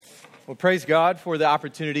Well, praise God for the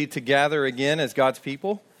opportunity to gather again as God's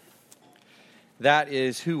people. That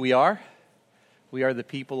is who we are. We are the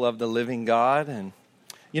people of the living God. And,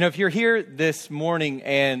 if you're here this morning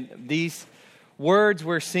and these words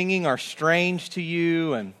we're singing are strange to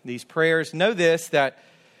you and these prayers, know this, that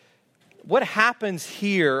what happens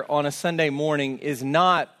here on a Sunday morning is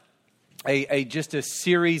not just a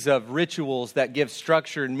series of rituals that give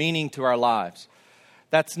structure and meaning to our lives.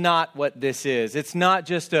 That's not what this is. It's not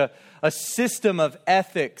just a system of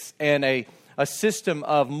ethics and a system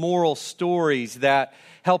of moral stories that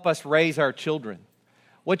help us raise our children.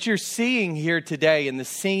 What you're seeing here today in the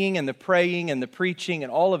singing and the praying and the preaching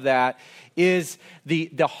and all of that is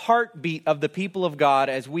the heartbeat of the people of God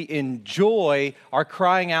as we enjoy our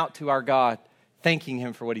crying out to our God, thanking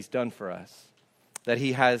Him for what He's done for us, that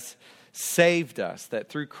He has saved us, that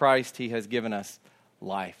through Christ He has given us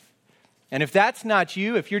life. And if that's not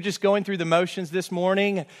you, if you're just going through the motions this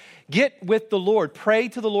morning, get with the Lord. Pray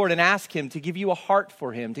to the Lord and ask Him to give you a heart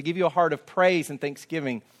for Him, to give you a heart of praise and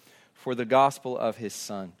thanksgiving for the gospel of His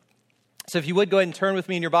Son. So if you would, go ahead and turn with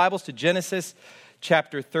me in your Bibles to Genesis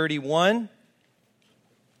chapter 31.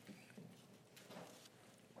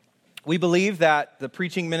 We believe that the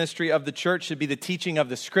preaching ministry of the church should be the teaching of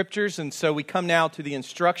the Scriptures, and so we come now to the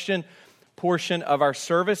instruction portion of our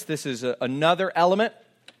service. This is another element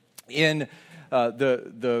in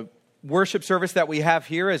the worship service that we have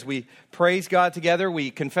here. As we praise God together,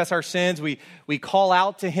 we confess our sins, we call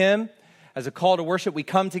out to Him as a call to worship. We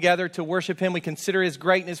come together to worship Him, we consider His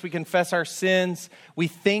greatness, we confess our sins, we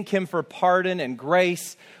thank Him for pardon and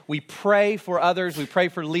grace, we pray for others, we pray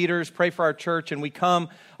for leaders, pray for our church, and we come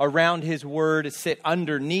around His Word, to sit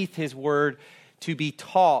underneath His Word, to be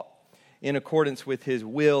taught in accordance with His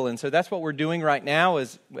will. And so that's what we're doing right now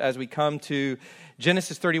as we come to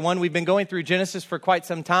Genesis 31. We've been going through Genesis for quite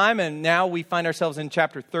some time, and now we find ourselves in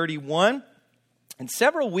chapter 31. And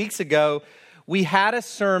several weeks ago, we had a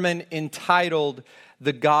sermon entitled,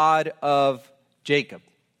 The God of Jacob.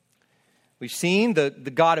 We've seen the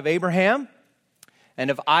God of Abraham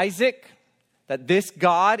and of Isaac, that this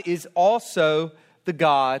God is also the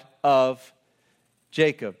God of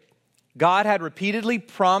Jacob. God had repeatedly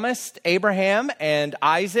promised Abraham and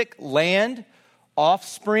Isaac land,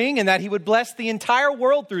 offspring, and that He would bless the entire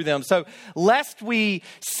world through them. So lest we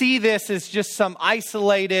see this as just some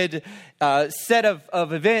isolated set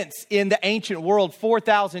of events in the ancient world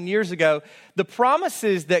 4,000 years ago, the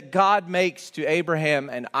promises that God makes to Abraham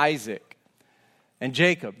and Isaac and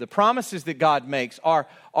Jacob, the promises that God makes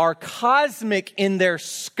are cosmic in their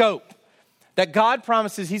scope. That God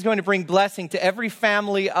promises He's going to bring blessing to every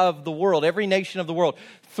family of the world, every nation of the world,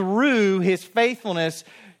 through His faithfulness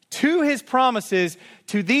to His promises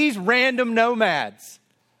to these random nomads.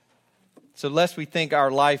 So lest we think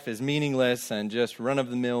our life is meaningless and just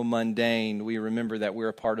run-of-the-mill mundane, we remember that we're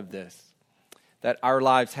a part of this. That our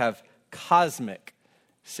lives have cosmic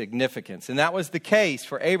significance. And that was the case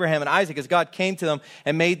for Abraham and Isaac as God came to them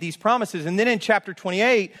and made these promises. And then in chapter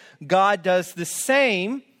 28, God does the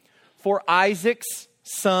same for Isaac's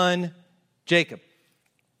son, Jacob.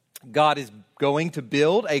 God is going to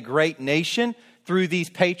build a great nation through these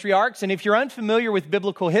patriarchs. And if you're unfamiliar with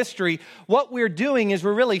biblical history, what we're doing is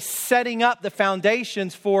we're really setting up the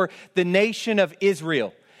foundations for the nation of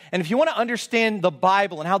Israel. And if you want to understand the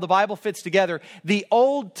Bible and how the Bible fits together, the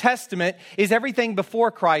Old Testament is everything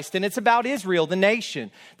before Christ, and it's about Israel, the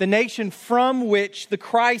nation from which the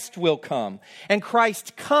Christ will come. And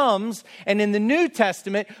Christ comes, and in the New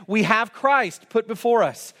Testament, we have Christ put before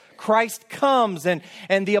us. Christ comes, and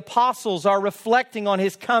the apostles are reflecting on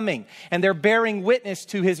His coming, and they're bearing witness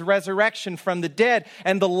to His resurrection from the dead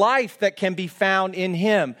and the life that can be found in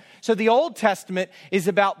Him. So the Old Testament is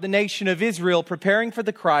about the nation of Israel preparing for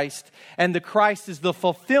the Christ, and the Christ is the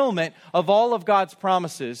fulfillment of all of God's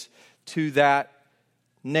promises to that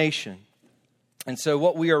nation. And so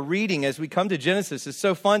what we are reading as we come to Genesis is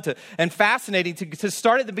so fun and fascinating to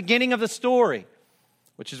start at the beginning of the story,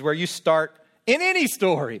 which is where you start in any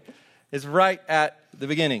story, is right at the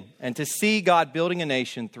beginning, and to see God building a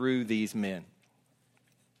nation through these men.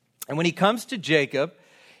 And when He comes to Jacob,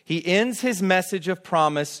 He ends His message of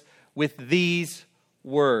promise with these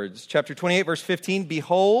words. Chapter 28, verse 15,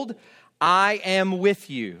 "Behold, I am with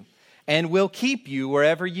you and will keep you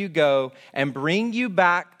wherever you go and bring you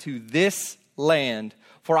back to this land,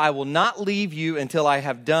 for I will not leave you until I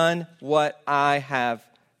have done what I have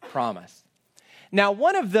promised." Now,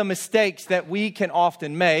 one of the mistakes that we can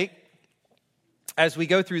often make as we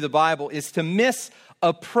go through the Bible is to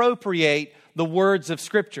misappropriate the words of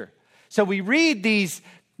Scripture. So we read these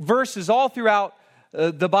verses all throughout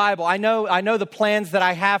the Bible. I know the plans that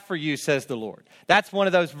I have for you, says the Lord. That's one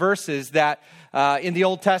of those verses that in the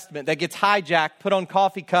Old Testament that gets hijacked, put on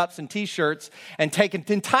coffee cups and T-shirts, and taken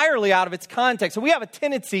entirely out of its context. So we have a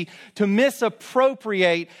tendency to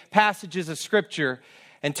misappropriate passages of Scripture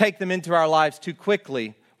and take them into our lives too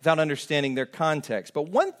quickly without understanding their context. But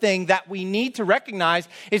one thing that we need to recognize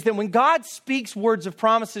is that when God speaks words of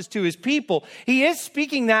promises to his people, he is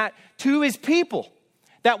speaking that to his people.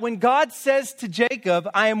 That when God says to Jacob,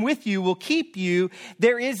 I am with you, will keep you,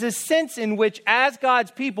 there is a sense in which as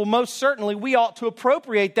God's people, most certainly we ought to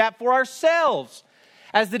appropriate that for ourselves.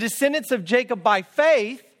 As the descendants of Jacob by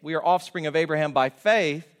faith, we are offspring of Abraham by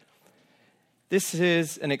faith, this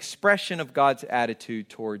is an expression of God's attitude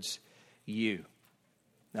towards you.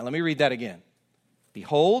 Now let me read that again.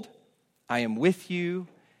 Behold, I am with you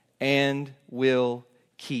and will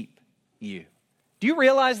keep you. Do you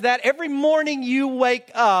realize that? Every morning you wake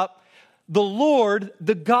up, the Lord,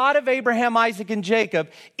 the God of Abraham, Isaac, and Jacob,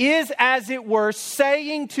 is as it were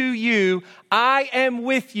saying to you, I am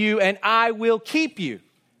with you and I will keep you.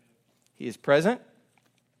 He is present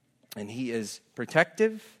and he is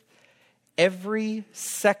protective every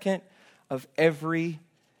second of every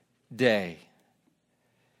day.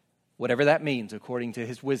 Whatever that means, according to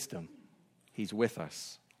his wisdom, he's with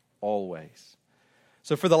us always.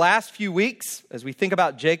 So for the last few weeks, as we think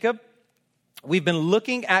about Jacob, we've been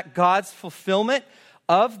looking at God's fulfillment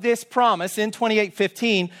of this promise in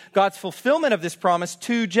 28:15, God's fulfillment of this promise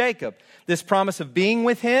to Jacob, this promise of being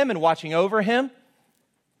with him and watching over him.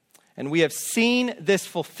 And we have seen this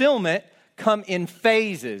fulfillment come in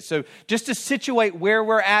phases. So just to situate where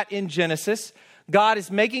we're at in Genesis, God is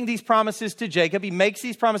making these promises to Jacob. He makes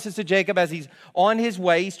these promises to Jacob as he's on his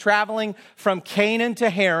way. He's traveling from Canaan to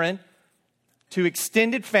Haran to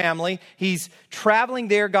extended family. He's traveling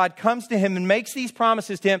there. God comes to him and makes these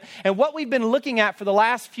promises to him. And what we've been looking at for the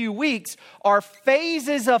last few weeks are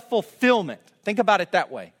phases of fulfillment. Think about it that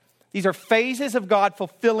way. These are phases of God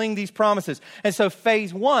fulfilling these promises. And so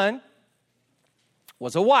phase one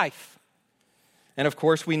was a wife. And of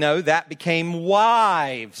course, we know that became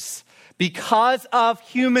wives because of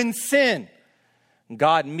human sin.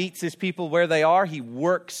 God meets his people where they are. He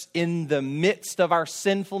works in the midst of our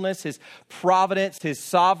sinfulness. His providence, his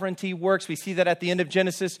sovereignty works. We see that at the end of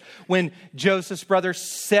Genesis when Joseph's brothers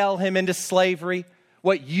sell him into slavery.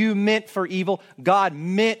 What you meant for evil, God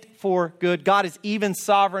meant for good. God is even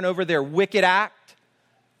sovereign over their wicked act.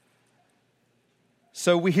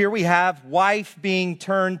 So here we have wife being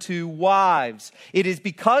turned to wives. It is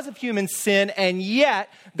because of human sin, and yet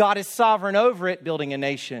God is sovereign over it, building a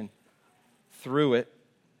nation through it.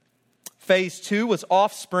 Phase two was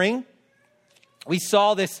offspring. We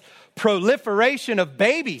saw this proliferation of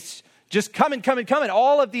babies just coming.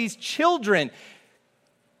 All of these children,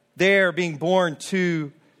 they're being born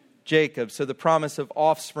to Jacob. So the promise of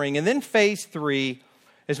offspring. And then phase three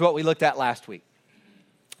is what we looked at last week.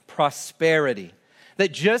 Prosperity.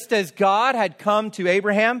 That just as God had come to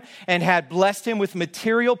Abraham and had blessed him with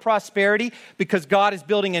material prosperity because God is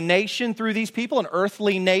building a nation through these people, an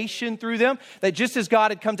earthly nation through them, that just as God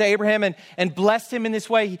had come to Abraham and blessed him in this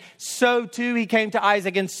way, so too he came to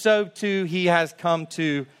Isaac, and so too he has come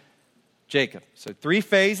to Jacob. So three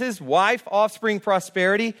phases: wife, offspring,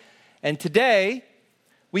 prosperity. And today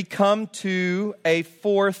we come to a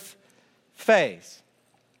fourth phase.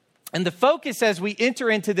 And the focus as we enter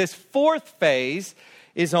into this fourth phase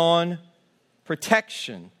is on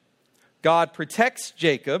protection. God protects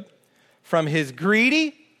Jacob from his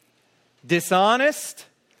greedy, dishonest,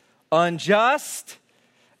 unjust,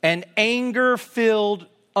 and anger-filled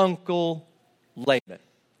uncle Laban.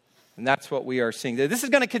 And that's what we are seeing. This is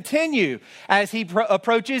going to continue as he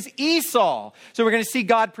approaches Esau. So we're going to see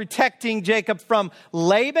God protecting Jacob from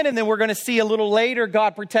Laban, and then we're going to see a little later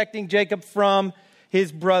God protecting Jacob from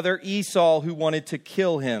his brother Esau, who wanted to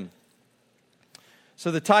kill him. So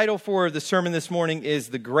the title for the sermon this morning is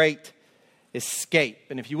The Great Escape.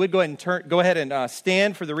 And if you would go ahead and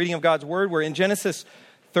stand for the reading of God's word. We're in Genesis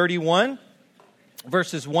 31,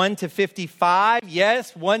 verses 1 to 55.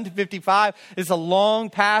 Yes, 1 to 55. It's a long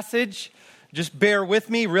passage. Just bear with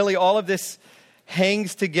me. Really, all of this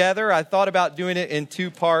hangs together. I thought about doing it in two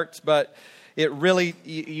parts, but it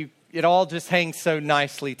really, it all just hangs so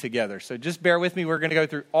nicely together. So just bear with me. We're going to go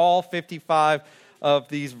through all 55 of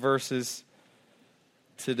these verses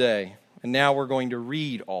today. And now we're going to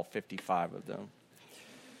read all 55 of them.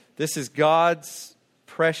 This is God's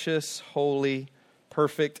precious, holy,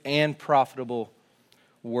 perfect, and profitable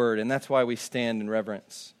word. And that's why we stand in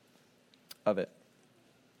reverence of it.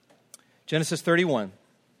 Genesis 31.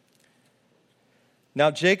 Now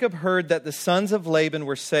Jacob heard that the sons of Laban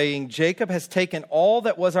were saying, Jacob has taken all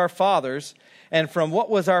that was our father's, and from what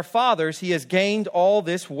was our father's he has gained all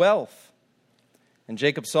this wealth. And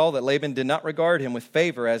Jacob saw that Laban did not regard him with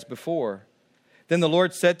favor as before. Then the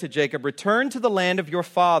Lord said to Jacob, return to the land of your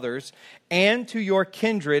fathers and to your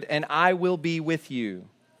kindred, and I will be with you.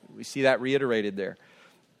 We see that reiterated there.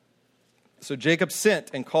 So Jacob sent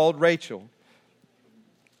and called Rachel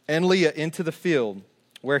and Leah into the field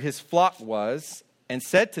where his flock was, and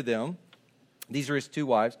said to them, these are his two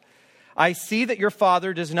wives, I see that your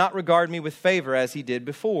father does not regard me with favor as he did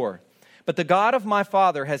before, but the God of my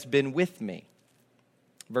father has been with me.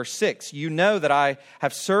 Verse 6, you know that I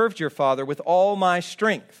have served your father with all my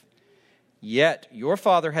strength. Yet your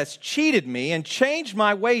father has cheated me and changed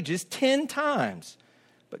my wages 10 times.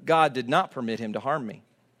 But God did not permit him to harm me.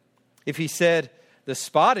 If he said, the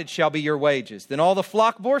spotted shall be your wages, then all the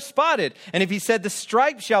flock bore spotted. And if he said, the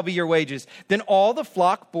striped shall be your wages, then all the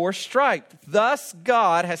flock bore striped. Thus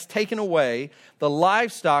God has taken away the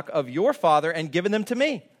livestock of your father and given them to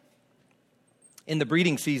me. In the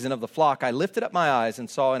breeding season of the flock, I lifted up my eyes and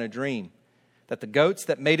saw in a dream that the goats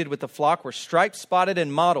that mated with the flock were striped, spotted,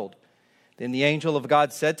 and mottled. Then the angel of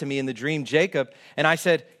God said to me in the dream, Jacob, and I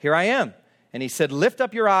said, here I am. And he said, lift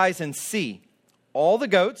up your eyes and see. All the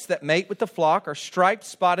goats that mate with the flock are striped,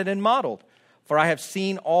 spotted, and mottled. For I have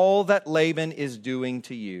seen all that Laban is doing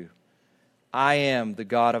to you. I am the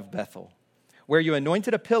God of Bethel, where you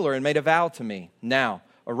anointed a pillar and made a vow to me. Now,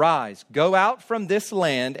 arise, go out from this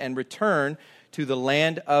land and return to the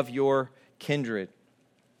land of your kindred.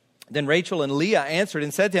 Then Rachel and Leah answered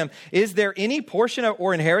and said to him, is there any portion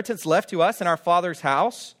or inheritance left to us in our father's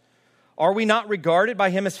house? Are we not regarded by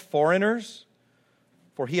him as foreigners?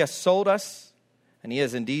 For he has sold us, and he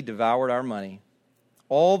has indeed devoured our money.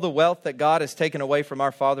 All the wealth that God has taken away from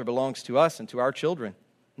our father belongs to us and to our children.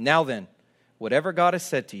 Now then, whatever God has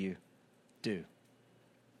said to you, do.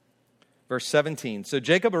 Verse 17, so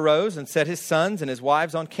Jacob arose and set his sons and his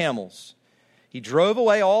wives on camels. He drove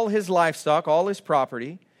away all his livestock, all his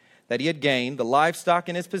property that he had gained, the livestock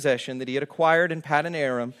in his possession that he had acquired in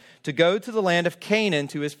Paddan-aram, to go to the land of Canaan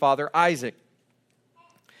to his father Isaac.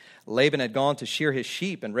 Laban had gone to shear his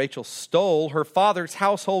sheep, and Rachel stole her father's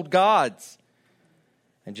household gods.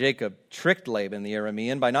 And Jacob tricked Laban the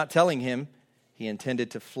Aramean by not telling him he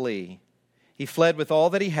intended to flee. He fled with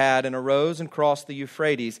all that he had and arose and crossed the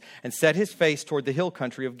Euphrates and set his face toward the hill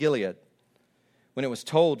country of Gilead. When it was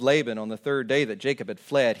told Laban on the third day that Jacob had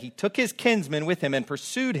fled, he took his kinsmen with him and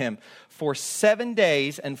pursued him for 7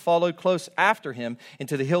 days and followed close after him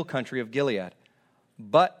into the hill country of Gilead.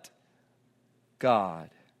 But God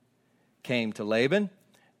came to Laban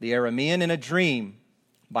the Aramean in a dream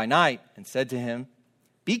by night and said to him,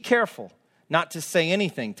 be careful not to say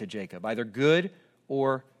anything to Jacob, either good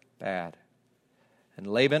or bad. And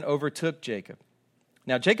Laban overtook Jacob.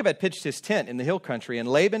 Now Jacob had pitched his tent in the hill country, and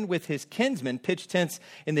Laban with his kinsmen pitched tents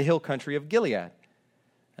in the hill country of Gilead.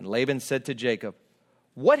 And Laban said to Jacob,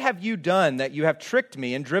 what have you done that you have tricked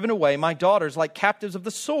me and driven away my daughters like captives of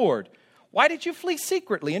the sword? Why did you flee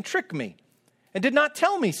secretly and trick me, and did not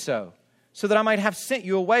tell me so that I might have sent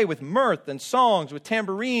you away with mirth and songs, with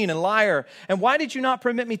tambourine and lyre? And why did you not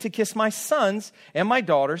permit me to kiss my sons and my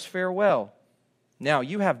daughters farewell? Now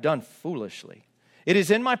you have done foolishly. It is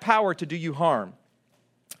in my power to do you harm.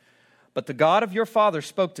 But the God of your father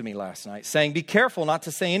spoke to me last night, saying, be careful not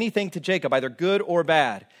to say anything to Jacob, either good or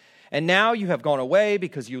bad. And now you have gone away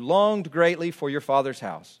because you longed greatly for your father's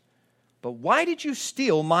house. But why did you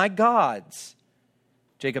steal my gods?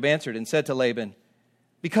 Jacob answered and said to Laban,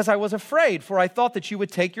 because I was afraid, for I thought that you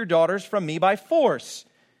would take your daughters from me by force.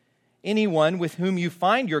 Anyone with whom you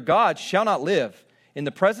find your gods shall not live. In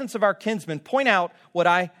the presence of our kinsmen, point out what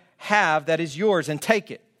I have that is yours and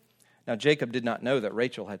take it. Now Jacob did not know that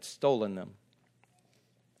Rachel had stolen them.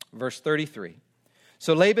 Verse 33.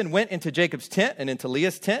 So Laban went into Jacob's tent and into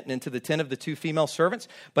Leah's tent and into the tent of the two female servants,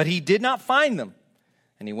 but he did not find them.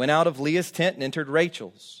 And he went out of Leah's tent and entered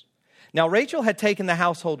Rachel's. Now Rachel had taken the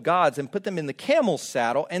household gods and put them in the camel's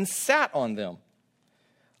saddle and sat on them.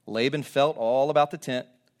 Laban felt all about the tent,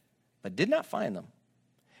 but did not find them.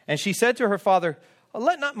 And she said to her father,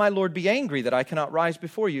 let not my lord be angry that I cannot rise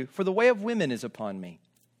before you, for the way of women is upon me.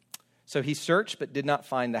 So he searched, but did not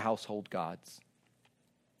find the household gods.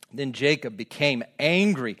 Then Jacob became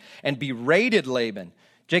angry and berated Laban.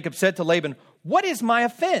 Jacob said to Laban, what is my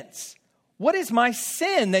offense? What is my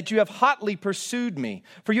sin that you have hotly pursued me?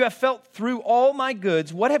 For you have felt through all my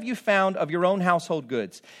goods. What have you found of your own household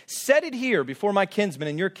goods? Set it here before my kinsmen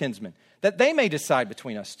and your kinsmen, that they may decide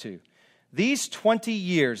between us two. These 20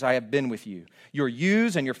 years I have been with you. Your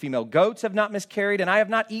ewes and your female goats have not miscarried, and I have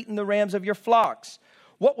not eaten the rams of your flocks.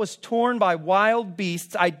 What was torn by wild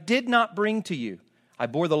beasts I did not bring to you. I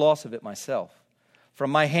bore the loss of it myself. From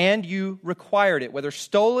my hand you required it, whether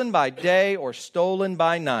stolen by day or stolen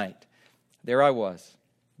by night. There I was.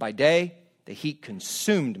 By day the heat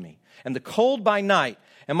consumed me, and the cold by night,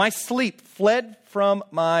 and my sleep fled from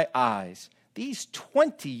my eyes. These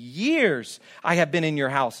 20 years I have been in your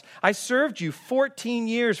house. I served you 14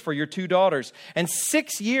 years for your 2 daughters, and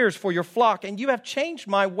 6 years for your flock, and you have changed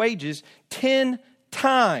my wages 10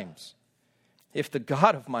 times. If the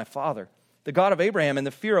God of my father, the God of Abraham, and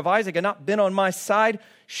the fear of Isaac had not been on my side,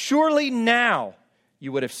 surely now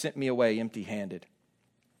you would have sent me away empty-handed.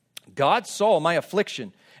 God saw my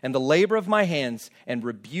affliction and the labor of my hands and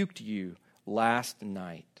rebuked you last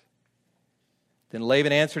night. Then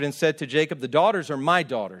Laban answered and said to Jacob, the daughters are my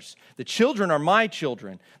daughters, the children are my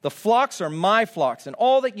children, the flocks are my flocks, and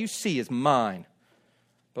all that you see is mine.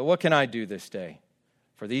 But what can I do this day?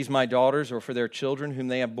 For these my daughters or for their children whom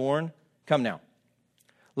they have borne? Come now,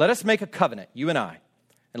 let us make a covenant, you and I,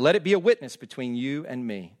 and let it be a witness between you and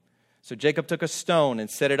me. So Jacob took a stone and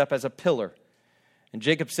set it up as a pillar. And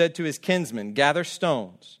Jacob said to his kinsmen, gather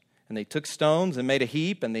stones. And they took stones and made a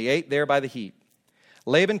heap, and they ate there by the heap.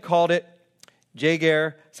 Laban called it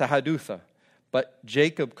Jagar Sahadutha, but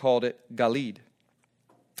Jacob called it Gilead.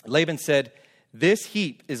 Laban said, this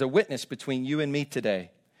heap is a witness between you and me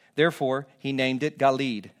today. Therefore, he named it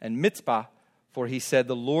Gilead, and Mitzpah, for he said,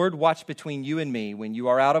 the Lord watch between you and me when you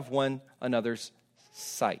are out of one another's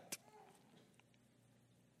sight.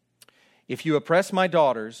 If you oppress my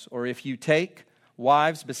daughters, or if you take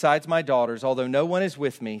wives besides my daughters, although no one is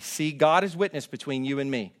with me, see, God is witness between you and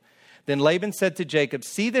me. Then Laban said to Jacob,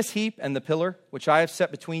 see this heap and the pillar which I have set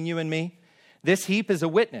between you and me? This heap is a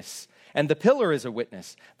witness, and the pillar is a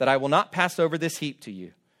witness, that I will not pass over this heap to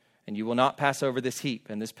you. And you will not pass over this heap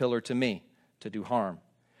and this pillar to me to do harm.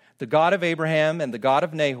 The God of Abraham and the God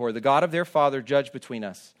of Nahor, the God of their father, judge between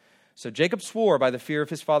us. So Jacob swore by the fear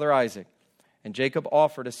of his father Isaac. And Jacob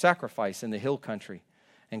offered a sacrifice in the hill country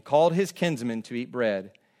and called his kinsmen to eat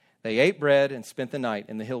bread. They ate bread and spent the night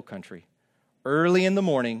in the hill country. Early in the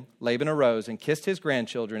morning, Laban arose and kissed his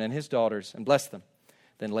grandchildren and his daughters and blessed them.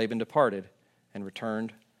 Then Laban departed and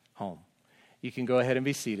returned home. You can go ahead and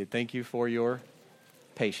be seated. Thank you for your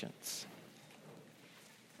patience.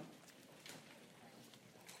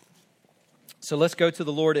 So let's go to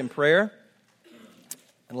the Lord in prayer,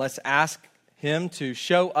 and let's ask him to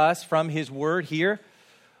show us from his word here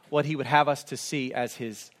what he would have us to see as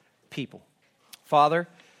his people. Father,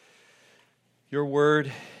 your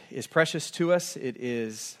word is precious to us. It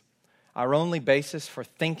is our only basis for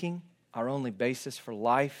thinking, our only basis for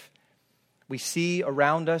life. We see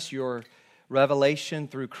around us your revelation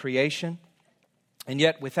through creation. And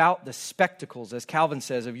yet, without the spectacles, as Calvin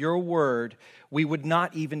says, of your word, we would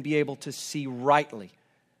not even be able to see rightly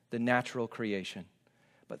the natural creation.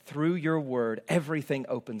 But through your word, everything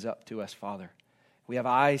opens up to us, Father. We have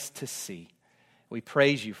eyes to see. We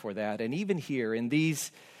praise you for that. And even here in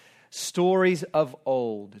these stories of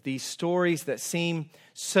old, these stories that seem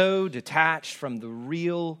so detached from the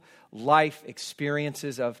real life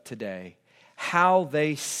experiences of today, how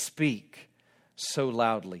they speak so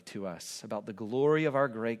loudly to us about the glory of our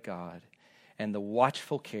great God and the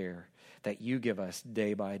watchful care that you give us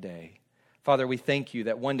day by day. Father, we thank you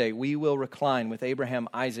that one day we will recline with Abraham,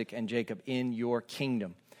 Isaac, and Jacob in your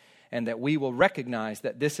kingdom, and that we will recognize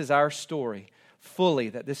that this is our story fully,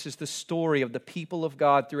 that this is the story of the people of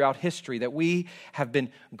God throughout history, that we have been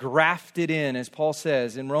grafted in, as Paul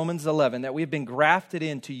says in Romans 11, that we have been grafted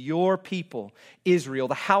into your people, Israel,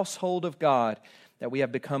 the household of God, that we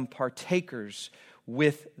have become partakers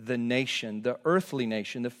with the nation, the earthly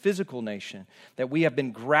nation, the physical nation, that we have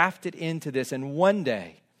been grafted into this, and one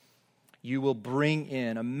day you will bring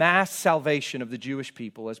in a mass salvation of the Jewish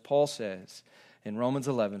people, as Paul says in Romans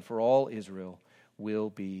 11, for all Israel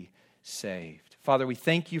will be saved. Father, we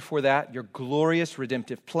thank you for that, your glorious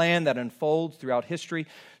redemptive plan that unfolds throughout history,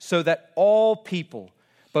 so that all people,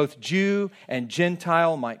 both Jew and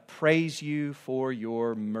Gentile, might praise you for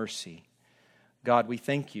your mercy. God, we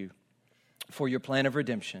thank you for your plan of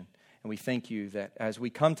redemption, and we thank you that as we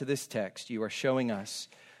come to this text, you are showing us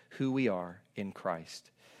who we are in Christ.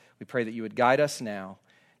 We pray that you would guide us now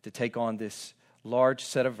to take on this large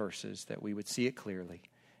set of verses, that we would see it clearly.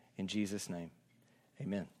 In Jesus' name,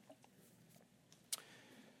 amen.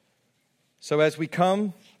 So as we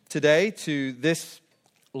come today to this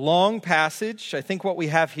long passage, I think what we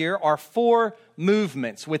have here are four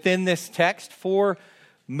movements within this text, four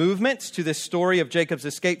movements to this story of Jacob's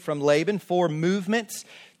escape from Laban, 4 movements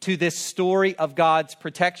to this story of God's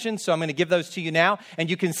protection. So I'm going to give those to you now, and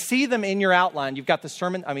you can see them in your outline. You've got the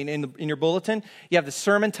sermon, in your bulletin, you have the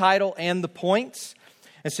sermon title and the points.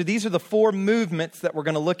 And so these are the 4 movements that we're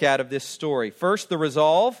going to look at of this story. First, the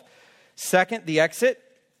resolve. Second, the exit.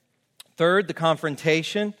 Third, the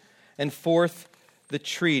confrontation. And fourth, the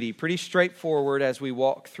treaty. Pretty straightforward as we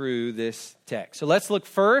walk through this text. So let's look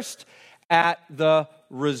first at the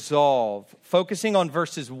resolve, focusing on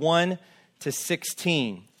verses 1 to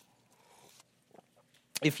 16.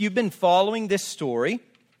 If you've been following this story,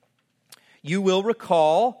 you will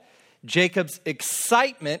recall Jacob's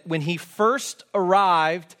excitement when he first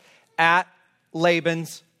arrived at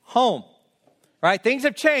Laban's home. Right? Things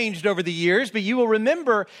have changed over the years, but you will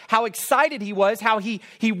remember how excited he was, how he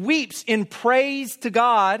weeps in praise to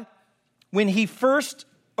God when he first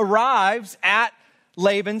arrives at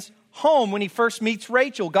Laban's home, when he first meets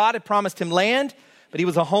Rachel. God had promised him land, but he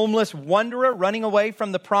was a homeless wanderer running away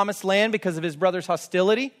from the promised land because of his brother's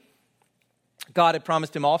hostility. God had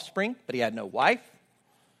promised him offspring, but he had no wife.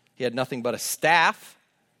 He had nothing but a staff.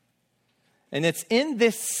 And it's in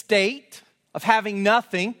this state of having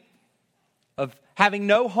nothing, of having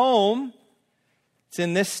no home, it's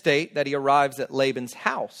in this state that he arrives at Laban's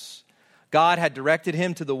house. God had directed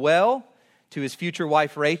him to the well, to his future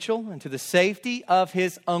wife Rachel, and to the safety of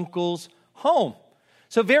his uncle's home.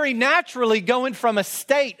 So very naturally, going from a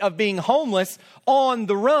state of being homeless on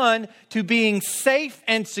the run to being safe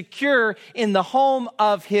and secure in the home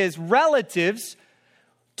of his relatives,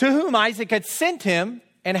 to whom Isaac had sent him,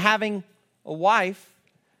 and having a wife,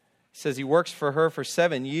 he says he works for her for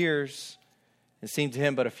 7 years. It seemed to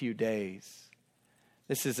him but a few days.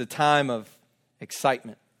 This is a time of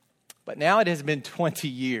excitement. But now it has been 20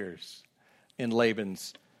 years in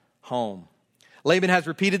Laban's home. Laban has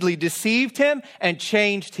repeatedly deceived him and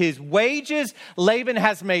changed his wages. Laban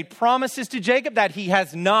has made promises to Jacob that he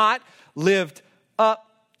has not lived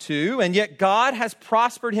up to. And yet God has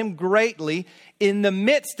prospered him greatly in the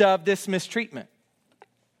midst of this mistreatment.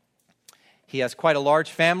 He has quite a large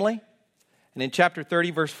family. And in chapter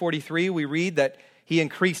 30, verse 43, we read that he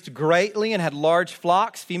increased greatly and had large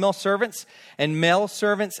flocks, female servants and male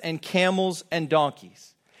servants, and camels and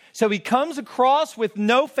donkeys. So he comes across with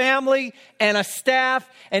no family and a staff,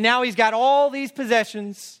 and now he's got all these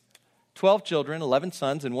possessions, 12 children, 11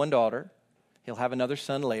 sons and 1 daughter. He'll have another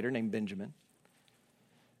son later named Benjamin.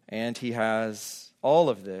 And he has all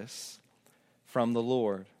of this from the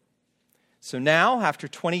Lord. So now, after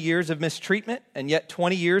 20 years of mistreatment and yet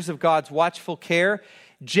 20 years of God's watchful care,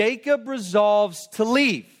 Jacob resolves to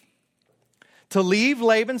leave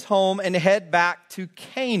Laban's home and head back to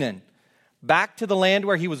Canaan, back to the land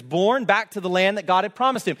where he was born, back to the land that God had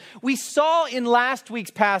promised him. We saw in last week's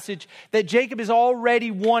passage that Jacob is already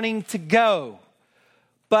wanting to go,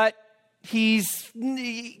 but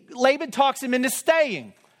Laban talks him into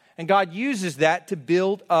staying, and God uses that to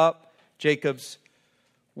build up Jacob's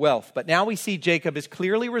wealth. But now we see Jacob is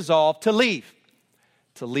clearly resolved to leave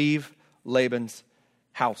Laban's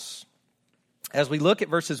house. As we look at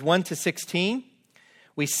verses 1 to 16,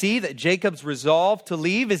 we see that Jacob's resolve to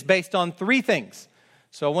leave is based on 3 things.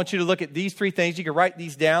 So I want you to look at these 3 things. You can write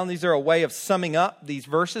these down. These are a way of summing up these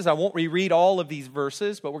verses. I won't reread all of these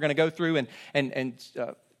verses, but we're going to go through and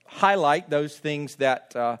highlight those things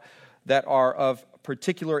that are of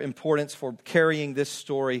particular importance for carrying this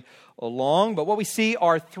story along. But what we see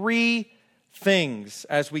are 3 things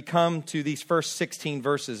as we come to these first 16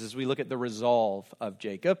 verses, as we look at the resolve of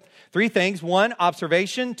Jacob. 3 things. 1,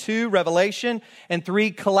 observation. 2, revelation. And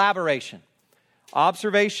 3, collaboration.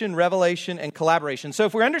 Observation, revelation, and collaboration. So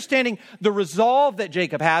if we're understanding the resolve that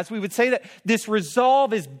Jacob has, we would say that this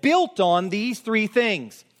resolve is built on these 3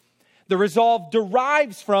 things. The resolve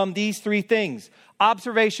derives from these 3 things: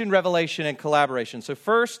 observation, revelation, and collaboration. So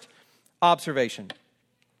first, observation.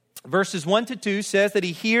 Verses 1 to 2 says that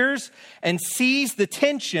he hears and sees the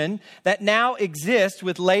tension that now exists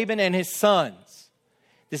with Laban and his sons.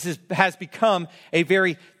 This has become a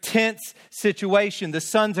very tense situation. The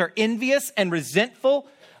sons are envious and resentful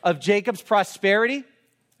of Jacob's prosperity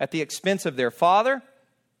at the expense of their father.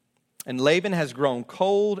 And Laban has grown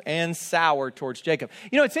cold and sour towards Jacob.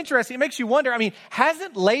 You know, it's interesting. It makes you wonder,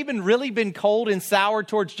 hasn't Laban really been cold and sour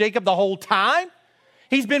towards Jacob the whole time?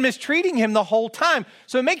 He's been mistreating him the whole time.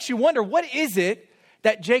 So it makes you wonder, what is it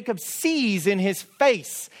that Jacob sees in his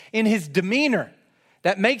face, in his demeanor,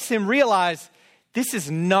 that makes him realize this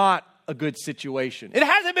is not a good situation? It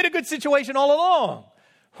hasn't been a good situation all along.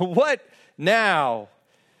 What now?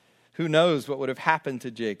 Who knows what would have happened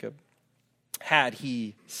to Jacob had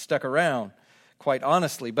he stuck around, quite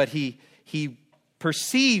honestly. But he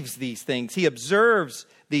perceives these things. He observes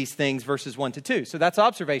these things, verses 1 to 2. So that's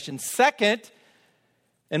observation. Second,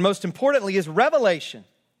 and most importantly, is revelation.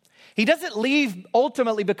 He doesn't leave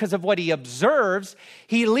ultimately because of what he observes.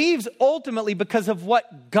 He leaves ultimately because of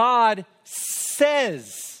what God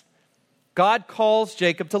says. God calls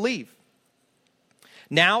Jacob to leave.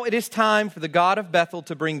 Now it is time for the God of Bethel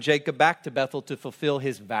to bring Jacob back to Bethel to fulfill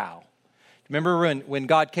his vow. Remember when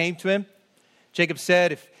God came to him? Jacob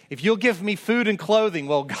said, if you'll give me food and clothing.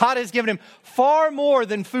 Well, God has given him far more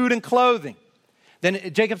than food and clothing.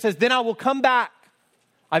 Then Jacob says, then I will come back.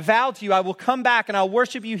 I vow to you, I will come back and I'll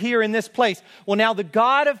worship you here in this place. Well, now the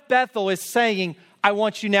God of Bethel is saying, I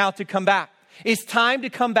want you now to come back. It's time to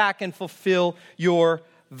come back and fulfill your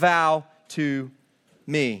vow to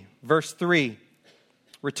me. Verse 3,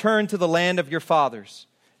 return to the land of your fathers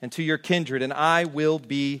and to your kindred, and I will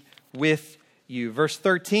be with you. Verse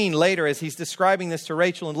 13, later, as he's describing this to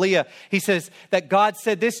Rachel and Leah, he says that God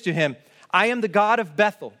said this to him, I am the God of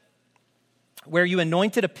Bethel, where you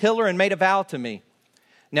anointed a pillar and made a vow to me.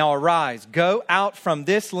 Now arise, go out from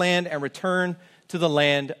this land and return to the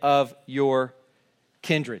land of your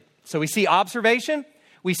kindred. So we see observation,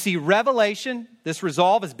 we see revelation. This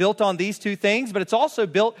resolve is built on these two things, but it's also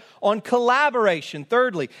built on collaboration.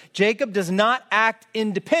 Thirdly, Jacob does not act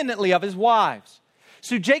independently of his wives.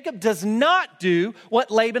 So Jacob does not do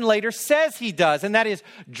what Laban later says he does, and that is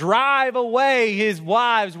drive away his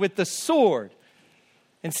wives with the sword.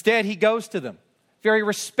 Instead, he goes to them very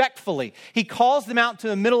respectfully. He calls them out to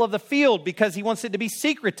the middle of the field because he wants it to be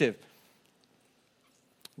secretive.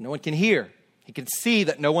 No one can hear. He can see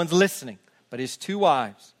that no one's listening but his two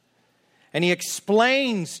wives. And he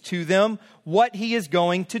explains to them what he is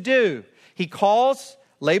going to do. He calls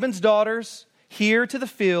Laban's daughters here to the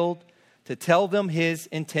field to tell them his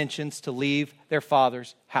intentions to leave their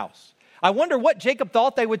father's house. I wonder what Jacob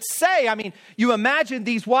thought they would say. I mean, you imagine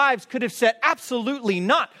these wives could have said, absolutely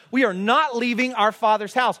not. We are not leaving our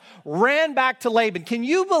father's house. Ran back to Laban. Can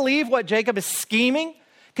you believe what Jacob is scheming?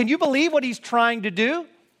 Can you believe what he's trying to do?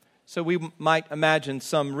 So we might imagine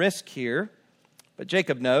some risk here, but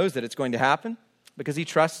Jacob knows that it's going to happen because he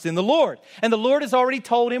trusts in the Lord. And the Lord has already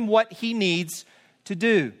told him what he needs to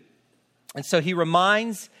do. And so he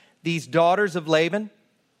reminds these daughters of Laban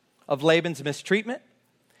of Laban's mistreatment.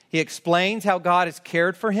 He explains how God has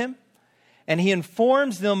cared for him, and he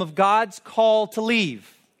informs them of God's call to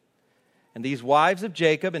leave. And these wives of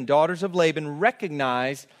Jacob and daughters of Laban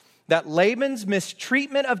recognize that Laban's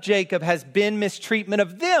mistreatment of Jacob has been mistreatment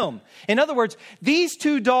of them. In other words, these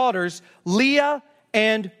two daughters, Leah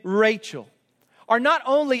and Rachel, are not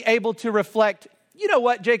only able to reflect, you know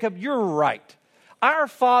what, Jacob, you're right. Our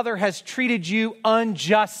father has treated you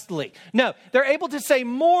unjustly. No, they're able to say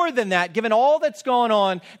more than that, given all that's gone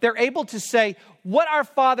on. They're able to say, what our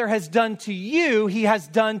father has done to you, he has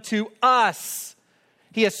done to us.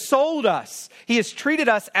 He has sold us. He has treated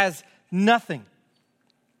us as nothing.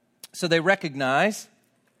 So they recognize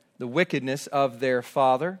the wickedness of their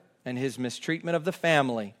father and his mistreatment of the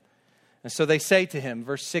family. And so they say to him,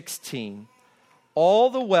 verse 16,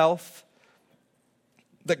 all the wealth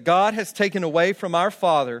that God has taken away from our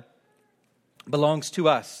father belongs to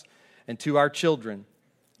us and to our children.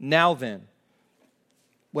 Now then,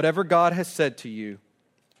 whatever God has said to you,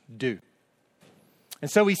 do.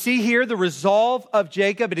 And so we see here the resolve of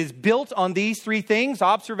Jacob. It is built on these three things: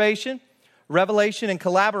 observation, revelation, and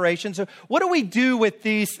collaboration. So what do we do with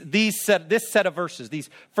this set of verses,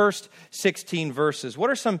 these first 16 verses?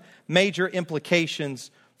 What are some major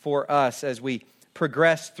implications for us as we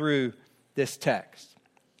progress through this text?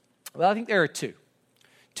 Well, I think there are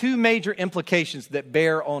two major implications that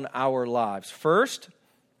bear on our lives. First,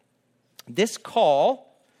 this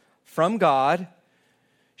call from God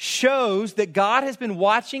shows that God has been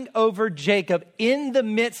watching over Jacob in the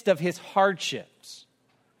midst of his hardships.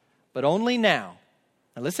 But only now,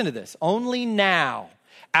 and listen to this, only now,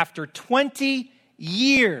 after 20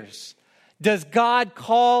 years, does God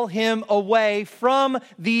call him away from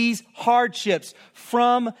these hardships,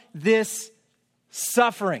 from this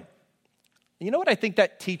suffering. You know what I think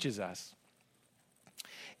that teaches us?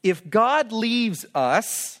 If God leaves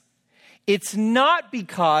us, it's not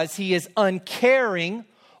because he is uncaring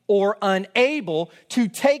or unable to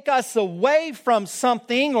take us away from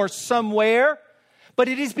something or somewhere, but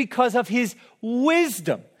it is because of his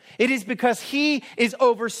wisdom. It is because he is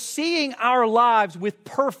overseeing our lives with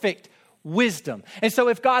perfect wisdom. And so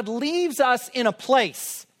if God leaves us in a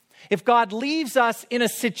place, if God leaves us in a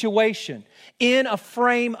situation, in a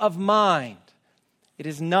frame of mind, it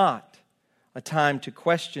is not a time to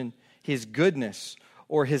question his goodness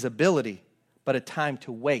or his ability, but a time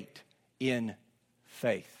to wait in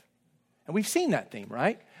faith. And we've seen that theme,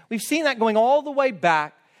 right? We've seen that going all the way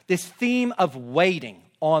back, this theme of waiting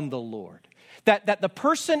on the Lord. That the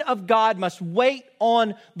person of God must wait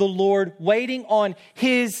on the Lord, waiting on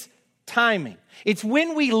His timing. It's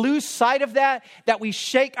when we lose sight of that we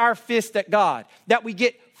shake our fist at God, that we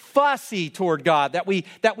get fussy toward God, that we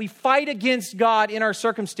fight against God in our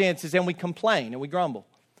circumstances, and we complain and we grumble.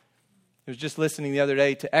 I was just listening the other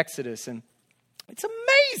day to Exodus, and it's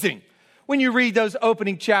amazing when you read those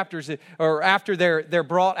opening chapters, or after they're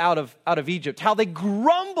brought out of Egypt, how they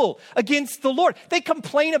grumble against the Lord. They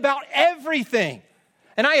complain about everything.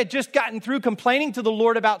 And I had just gotten through complaining to the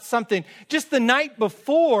Lord about something just the night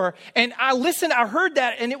before, and I heard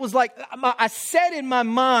that, and it was like, I said in my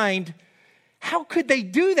mind, how could they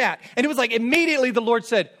do that? And it was like immediately the Lord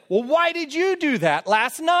said, well, why did you do that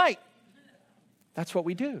last night? That's what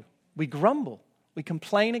we do. We grumble. We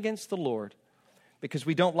complain against the Lord because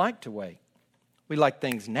we don't like to wait. We like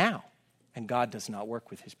things now, and God does not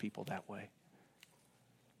work with His people that way.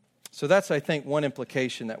 So that's, I think, one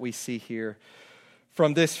implication that we see here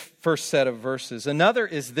from this first set of verses. Another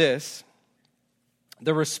is this: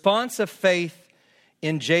 the response of faith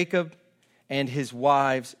in Jacob and his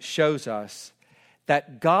wives shows us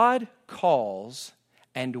that God calls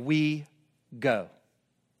and we go.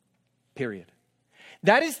 Period.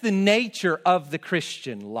 That is the nature of the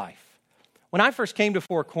Christian life. When I first came to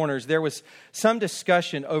Four Corners, there was some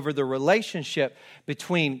discussion over the relationship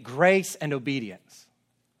between grace and obedience.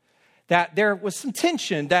 That there was some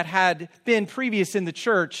tension that had been previous in the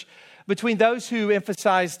church between those who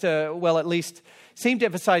emphasized, at least seemed to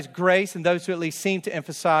emphasize grace, and those who at least seemed to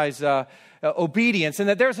emphasize obedience, and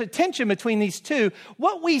that there's a tension between these two.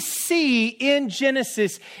 What we see in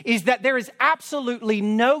Genesis is that there is absolutely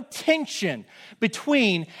no tension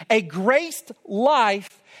between a graced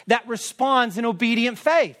life that responds in obedient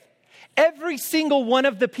faith. Every single one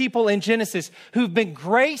of the people in Genesis who've been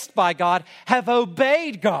graced by God have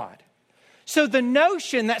obeyed God. So the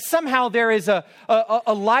notion that somehow there is a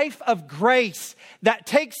life of grace that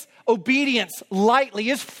takes obedience lightly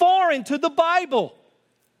is foreign to the Bible.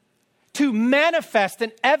 To manifest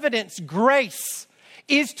and evidence grace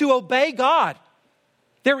is to obey God.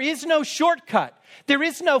 There is no shortcut. There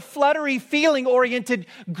is no fluttery, feeling-oriented,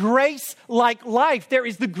 grace-like life. There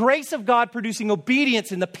is the grace of God producing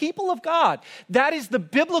obedience in the people of God. That is the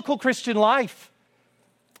biblical Christian life.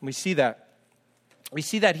 We see that. We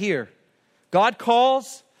see that here. God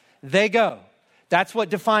calls, they go. That's what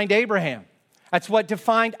defined Abraham. That's what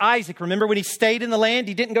defined Isaac. Remember when he stayed in the land?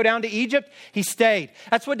 He didn't go down to Egypt. He stayed.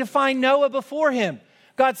 That's what defined Noah before him.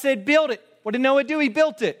 God said, build it. What did Noah do? He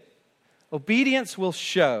built it. Obedience will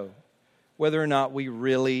show whether or not we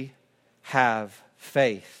really have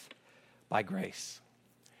faith by grace.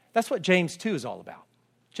 That's what James 2 is all about.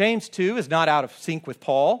 James 2 is not out of sync with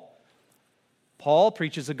Paul. Paul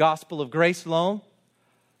preaches a gospel of grace alone,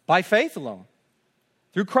 by faith alone,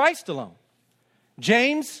 through Christ alone.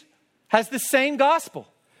 James has the same gospel,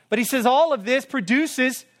 but he says all of this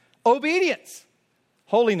produces obedience,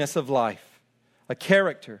 holiness of life, a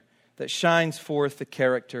character that shines forth the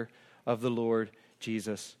character of the Lord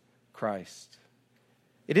Jesus Christ.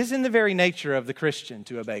 It is in the very nature of the Christian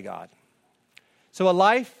to obey God. So a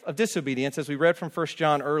life of disobedience, as we read from 1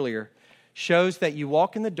 John earlier, shows that you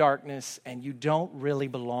walk in the darkness and you don't really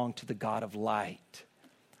belong to the God of light.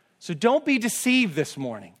 So don't be deceived this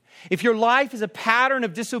morning. If your life is a pattern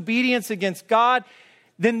of disobedience against God,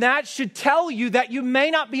 then that should tell you that you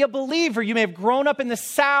may not be a believer. You may have grown up in the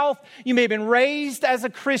South. You may have been raised as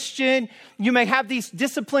a Christian. You may have these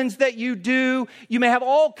disciplines that you do. You may have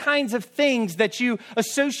all kinds of things that you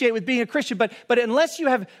associate with being a Christian. But unless you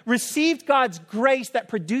have received God's grace that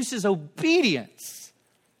produces obedience,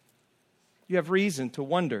 you have reason to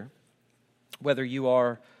wonder whether you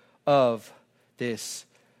are of this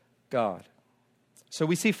God. So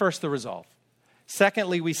we see first the resolve.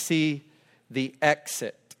 Secondly, we see the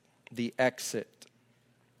exit. The exit.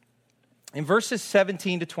 In verses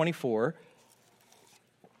 17 to 24,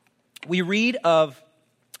 we read of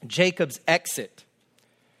Jacob's exit.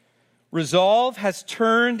 Resolve has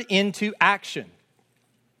turned into action.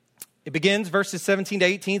 It begins verses 17 to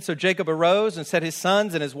 18. So Jacob arose and set his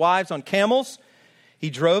sons and his wives on camels. He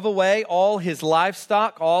drove away all his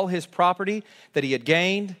livestock, all his property that he had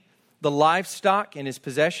gained, the livestock in his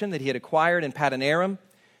possession that he had acquired in Paddan-aram,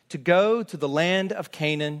 to go to the land of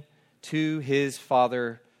Canaan to his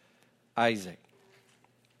father Isaac.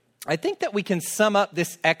 I think that we can sum up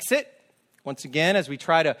this exit, once again, as we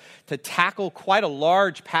try to tackle quite a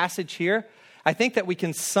large passage here. I think that we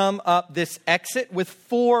can sum up this exit with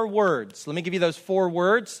 4 words. Let me give you those 4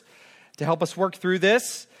 words to help us work through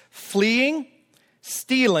this. Fleeing,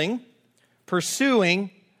 stealing,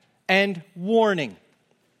 pursuing, and warning.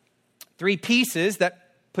 Three pieces that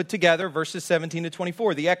put together verses 17 to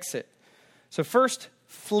 24, the exit. So first,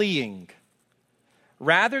 fleeing.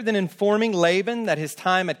 Rather than informing Laban that his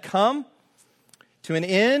time had come to an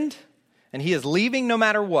end and he is leaving no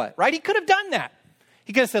matter what, right? He could have done that.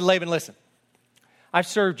 He could have said, Laban, listen, I've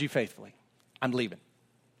served you faithfully. I'm leaving.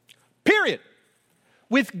 Period.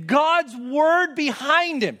 With God's word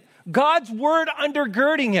behind him, God's word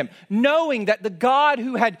undergirding him, knowing that the God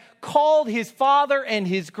who had called his father and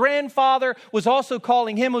his grandfather was also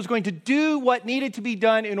calling him, was going to do what needed to be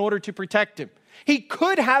done in order to protect him. He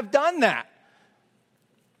could have done that.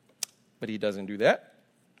 But he doesn't do that.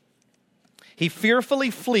 He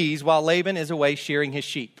fearfully flees while Laban is away shearing his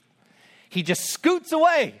sheep. He just scoots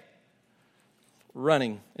away,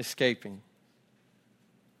 running, escaping.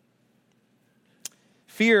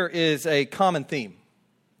 Fear is a common theme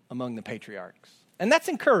among the patriarchs. And that's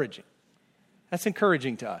encouraging. That's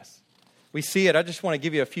encouraging to us. We see it. I just want to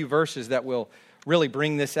give you a few verses that will really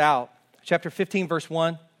bring this out. Chapter 15, verse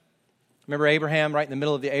 1. Remember Abraham, right in the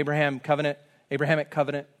middle of the Abrahamic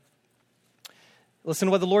covenant. Listen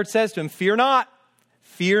to what the Lord says to him. Fear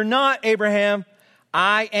not, Abraham.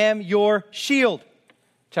 I am your shield.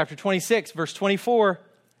 Chapter 26, verse 24.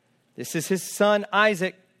 This is his son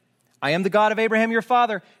Isaac. I am the God of Abraham, your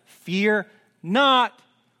father. Fear not,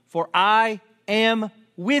 for I am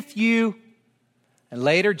with you. And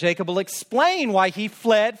later, Jacob will explain why he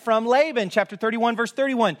fled from Laban. Chapter 31, verse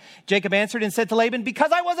 31. Jacob answered and said to Laban,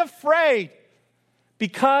 because I was afraid.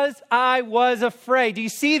 Because I was afraid. Do you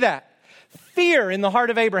see that? Fear in the heart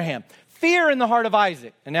of Abraham. Fear in the heart of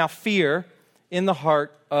Isaac. And now fear in the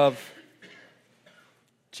heart of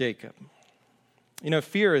Jacob. You know,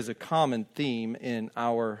 fear is a common theme in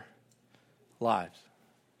our lives.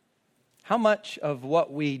 How much of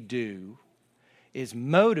what we do is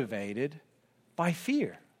motivated by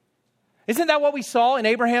fear? Isn't that what we saw in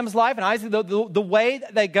Abraham's life and Isaac? The way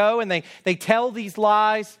that they go and they tell these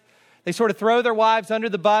lies. They sort of throw their wives under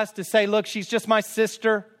the bus to say, look, she's just my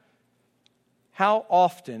sister. How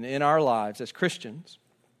often in our lives as Christians,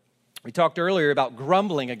 we talked earlier about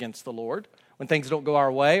grumbling against the Lord when things don't go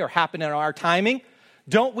our way or happen in our timing.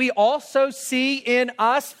 Don't we also see in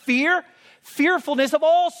us fear? Fearfulness of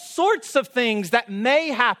all sorts of things that may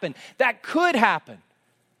happen, that could happen.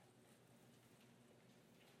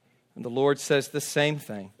 And the Lord says the same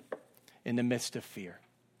thing in the midst of fear.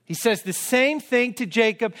 He says the same thing to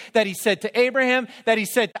Jacob that he said to Abraham, that he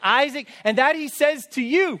said to Isaac, and that he says to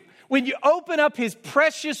you. When you open up his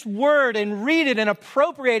precious word and read it and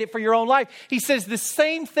appropriate it for your own life, he says the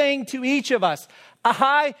same thing to each of us.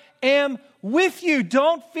 I am with you.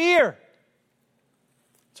 Don't fear.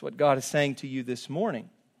 That's what God is saying to you this morning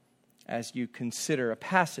as you consider a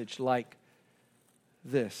passage like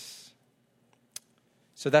this.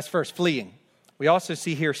 So that's first, fleeing. We also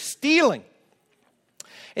see here stealing.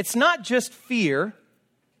 It's not just fear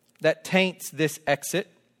that taints this exit.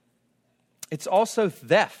 It's also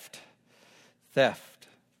theft. Theft.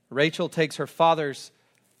 Rachel takes her father's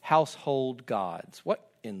household gods. What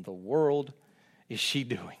in the world is she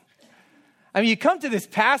doing? I mean, you come to this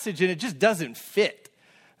passage and it just doesn't fit.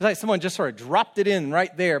 It's like someone just sort of dropped it in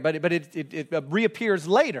right there, but it reappears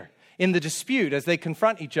later in the dispute as they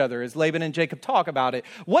confront each other, as Laban and Jacob talk about it.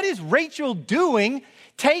 What is Rachel doing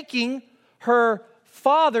taking her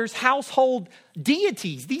father's household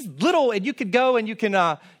deities, these little, and you could go and you can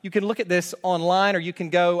look at this online, or you can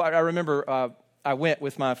go, I remember I went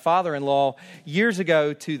with my father-in-law years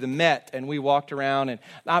ago to the Met, and we walked around, and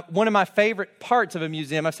one of my favorite parts of a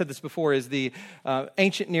museum, I've said this before, is the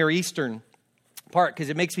ancient Near Eastern part, because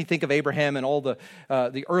it makes me think of Abraham and all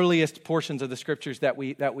the earliest portions of the scriptures that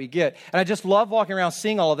we get. And I just love walking around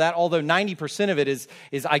seeing all of that, although 90% of it is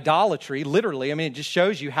idolatry, literally. I mean, it just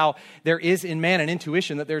shows you how there is in man an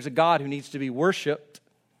intuition that there's a God who needs to be worshipped.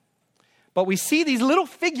 But we see these little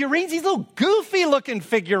figurines, these little goofy looking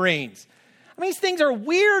figurines. I mean, these things are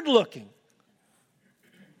weird looking.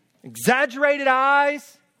 Exaggerated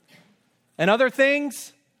eyes and other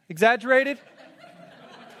things. Exaggerated.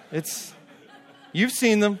 You've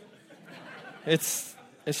seen them. It's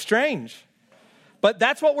strange. But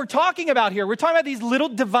that's what we're talking about here. We're talking about these little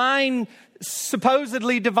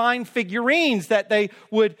supposedly divine figurines that they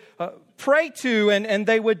would pray to and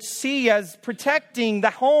they would see as protecting the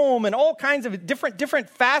home and all kinds of different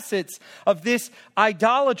facets of this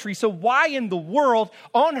idolatry. So why in the world,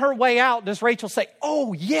 on her way out, does Rachel say,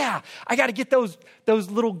 oh yeah, I got to get those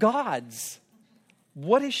little gods?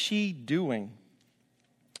 What is she doing?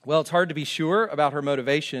 Well, it's hard to be sure about her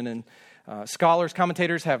motivation, and Scholars,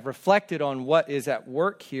 commentators have reflected on what is at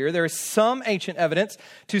work here. There is some ancient evidence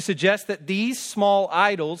to suggest that these small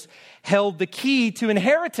idols held the key to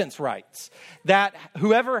inheritance rights, that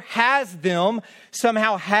whoever has them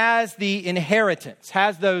somehow has the inheritance,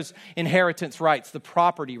 has those inheritance rights, the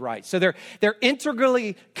property rights. So they're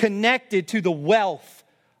integrally connected to the wealth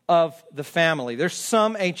of the family. There's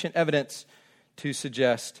some ancient evidence to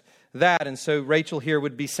suggest that. And so Rachel here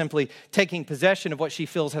would be simply taking possession of what she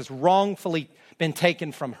feels has wrongfully been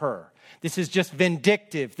taken from her. This is just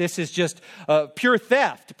vindictive. This is just pure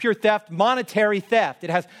theft, monetary theft. It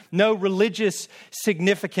has no religious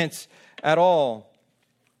significance at all.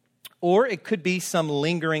 Or it could be some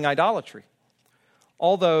lingering idolatry.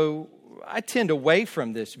 Although I tend away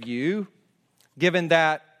from this view, given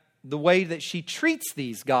that the way that she treats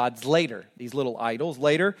these gods later, these little idols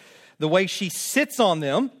later, the way she sits on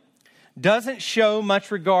them, doesn't show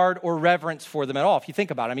much regard or reverence for them at all. If you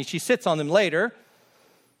think about it, I mean, she sits on them later,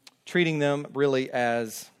 treating them really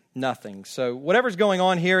as nothing. So whatever's going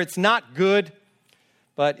on here, it's not good,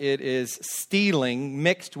 but it is stealing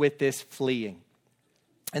mixed with this fleeing.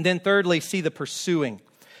 And then thirdly, see the pursuing.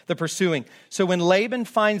 So when Laban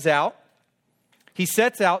finds out, he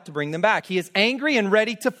sets out to bring them back. He is angry and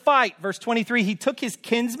ready to fight. Verse 23, he took his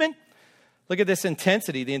kinsmen. Look at this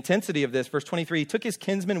intensity, the intensity of this. Verse 23, he took his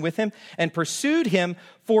kinsmen with him and pursued him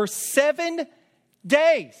for 7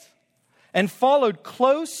 days and followed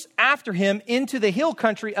close after him into the hill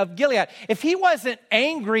country of Gilead. If he wasn't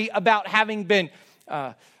angry about having been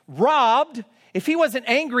robbed, if he wasn't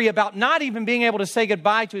angry about not even being able to say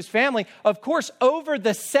goodbye to his family, of course, over the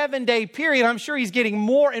 7-day period, I'm sure he's getting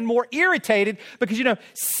more and more irritated because,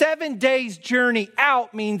 7 days journey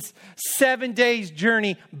out means 7 days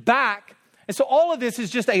journey back. And so all of this is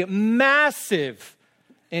just a massive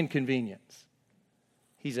inconvenience.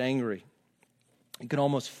 He's angry. You can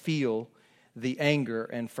almost feel the anger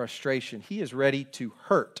and frustration. He is ready to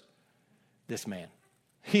hurt this man.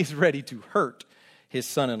 He's ready to hurt his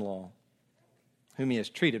son-in-law, whom he has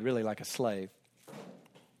treated really like a slave.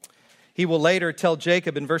 He will later tell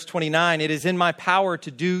Jacob in verse 29, it is in my power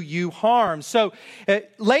to do you harm. So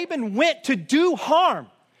Laban went to do harm.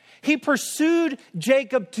 He pursued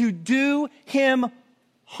Jacob to do him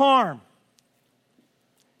harm.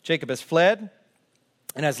 Jacob has fled,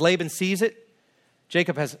 and as Laban sees it,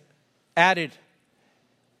 Jacob has added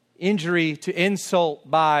injury to insult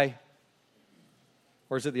by,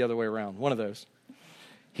 or is it the other way around? One of those.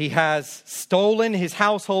 He has stolen his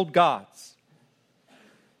household gods.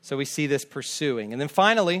 So we see this pursuing. And then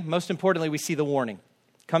finally, most importantly, we see the warning.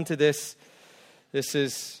 Come to this. This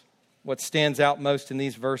is what stands out most in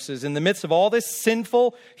these verses. In the midst of all this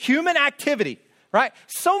sinful human activity, right?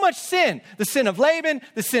 So much sin. The sin of Laban,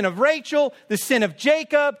 the sin of Rachel, the sin of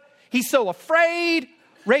Jacob. He's so afraid.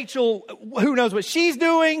 Rachel, who knows what she's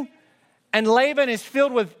doing? And Laban is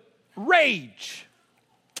filled with rage.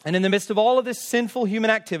 And in the midst of all of this sinful human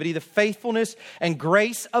activity, the faithfulness and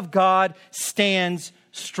grace of God stands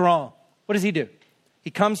strong. What does he do? He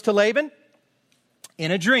comes to Laban in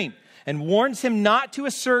a dream and warns him not to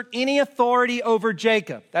assert any authority over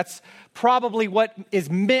Jacob. That's probably what is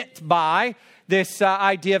meant by this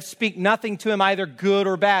idea of speak nothing to him, either good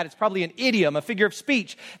or bad. It's probably an idiom, a figure of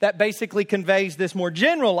speech that basically conveys this more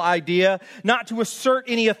general idea, not to assert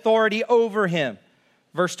any authority over him.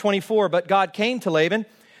 Verse 24, but God came to Laban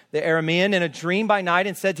the Aramean in a dream by night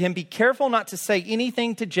and said to him, be careful not to say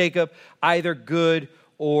anything to Jacob, either good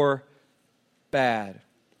or bad.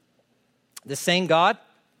 The same God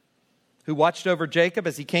who watched over Jacob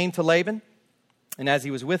as he came to Laban and as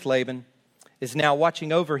he was with Laban is now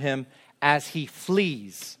watching over him as he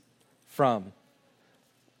flees from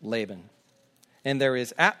Laban. And there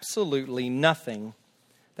is absolutely nothing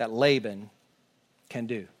that Laban can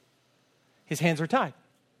do. His hands are tied.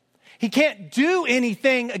 He can't do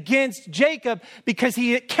anything against Jacob because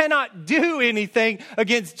he cannot do anything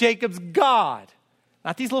against Jacob's God.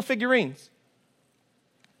 Not these little figurines.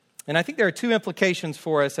 And I think there are two implications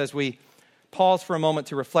for us as we pause for a moment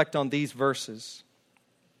to reflect on these verses.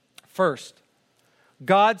 First,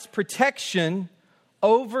 God's protection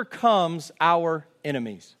overcomes our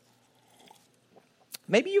enemies.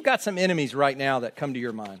 Maybe you've got some enemies right now that come to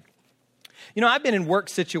your mind. I've been in work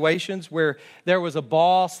situations where there was a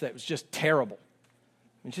boss that was just terrible.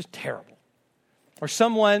 Just terrible. Or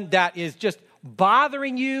someone that is just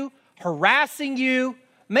bothering you, harassing you,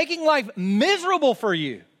 making life miserable for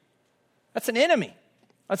you. That's an enemy.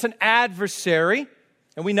 That's an adversary.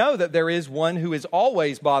 And we know that there is one who is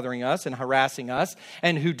always bothering us and harassing us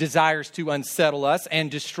and who desires to unsettle us and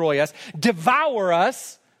destroy us, devour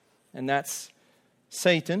us. And that's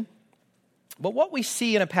Satan. But what we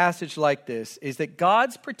see in a passage like this is that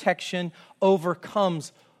God's protection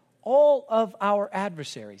overcomes all of our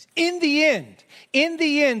adversaries. In the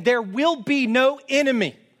end, there will be no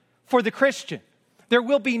enemy for the Christian. There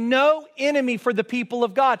will be no enemy for the people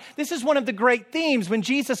of God. This is one of the great themes when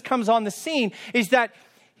Jesus comes on the scene, is that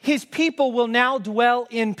his people will now dwell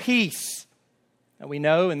in peace. And we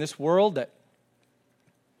know in this world that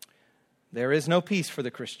there is no peace for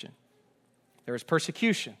the Christian. There is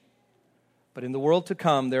persecution. But in the world to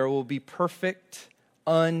come, there will be perfect,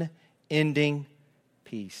 unending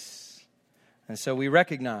peace. And so we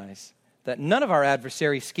recognize that none of our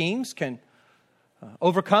adversary schemes can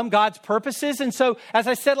overcome God's purposes. And so, as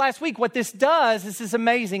I said last week, what this does, this is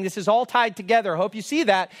amazing. This is all tied together. I hope you see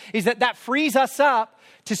that, is that frees us up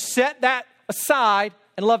to set that aside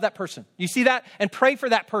and love that person. You see that? And pray for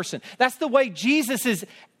that person. That's the way Jesus'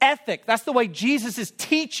 ethic, that's the way Jesus'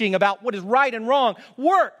 teaching about what is right and wrong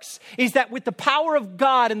works, is that with the power of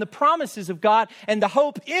God and the promises of God and the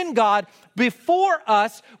hope in God before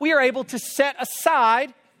us, we are able to set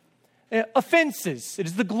aside offenses. It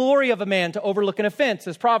is the glory of a man to overlook an offense,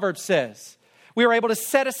 as Proverbs says. We are able to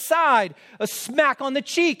set aside a smack on the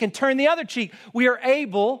cheek and turn the other cheek. We are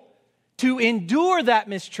able to endure that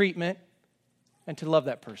mistreatment and to love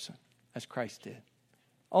that person as Christ did.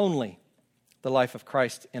 Only the life of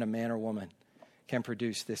Christ in a man or woman can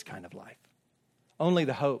produce this kind of life. Only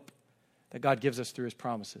the hope that God gives us through his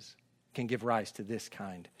promises can give rise to this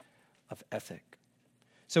kind of ethic.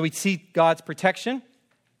 So we see God's protection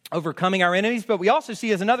overcoming our enemies, but we also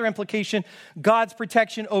see as another implication God's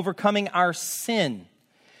protection overcoming our sin.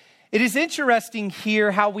 It is interesting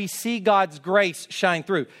here how we see God's grace shine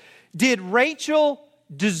through. Did Rachel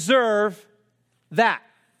deserve that?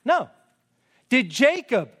 No. Did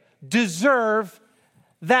Jacob deserve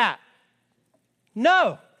that?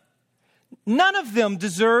 No. None of them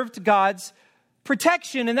deserved God's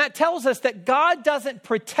protection, and that tells us that God doesn't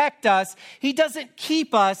protect us. He doesn't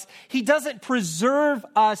keep us. He doesn't preserve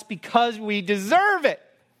us because we deserve it.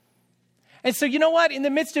 And so you know what? In the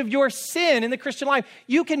midst of your sin in the Christian life,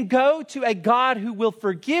 you can go to a God who will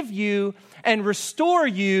forgive you and restore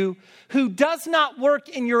you, who does not work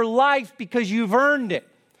in your life because you've earned it,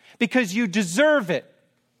 because you deserve it.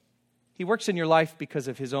 He works in your life because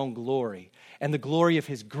of his own glory and the glory of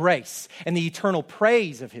his grace and the eternal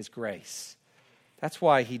praise of his grace. That's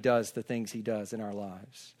why he does the things he does in our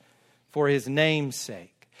lives, for his name's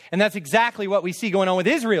sake. And that's exactly what we see going on with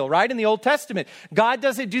Israel, right, in the Old Testament. God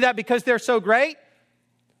doesn't do that because they're so great.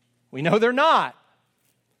 We know they're not.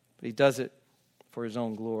 But he does it for his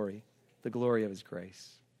own glory, the glory of his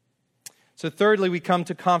grace. So thirdly, we come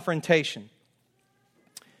to confrontation.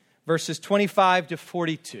 Verses 25 to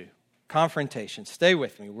 42. Confrontation. Stay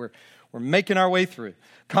with me. We're making our way through.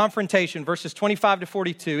 Confrontation, verses 25 to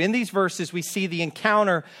 42. In these verses, we see the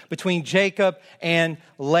encounter between Jacob and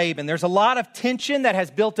Laban. There's a lot of tension that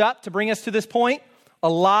has built up to bring us to this point. A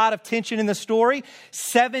lot of tension in the story.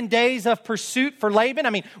 7 days of pursuit for Laban. I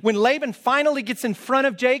mean, when Laban finally gets in front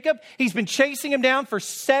of Jacob, he's been chasing him down for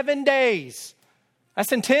 7 days.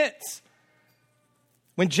 That's intense.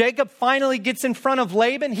 When Jacob finally gets in front of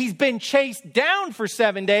Laban, he's been chased down for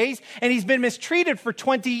 7 days and he's been mistreated for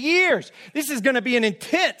 20 years. This is going to be an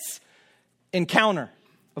intense encounter,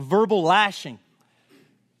 a verbal lashing.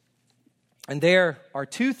 And there are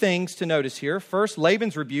two things to notice here. First,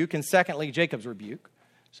 Laban's rebuke, and secondly, Jacob's rebuke.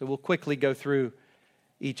 So we'll quickly go through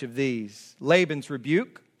each of these. Laban's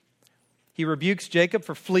rebuke. He rebukes Jacob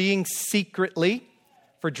for fleeing secretly,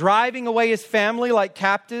 for driving away his family like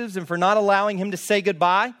captives, and for not allowing him to say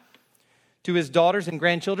goodbye to his daughters and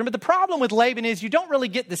grandchildren. But the problem with Laban is you don't really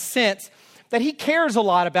get the sense that he cares a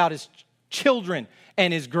lot about his children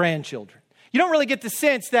and his grandchildren. You don't really get the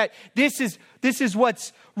sense that this is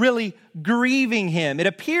what's really grieving him. It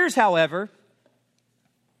appears, however,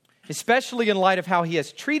 especially in light of how he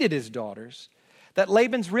has treated his daughters, that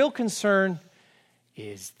Laban's real concern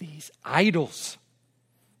is these idols.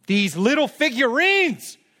 These little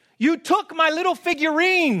figurines. You took my little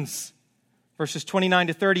figurines. Verses 29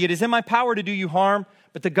 to 30. It is in my power to do you harm,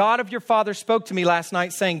 but the God of your father spoke to me last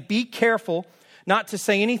night saying, be careful not to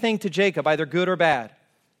say anything to Jacob, either good or bad.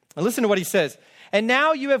 Now listen to what he says. And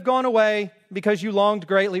now you have gone away because you longed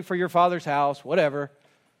greatly for your father's house, whatever.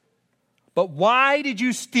 But why did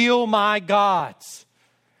you steal my gods?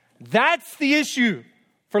 That's the issue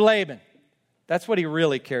for Laban. That's what he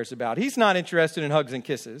really cares about. He's not interested in hugs and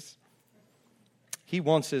kisses. He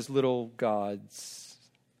wants his little gods,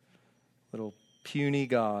 little puny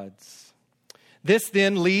gods. This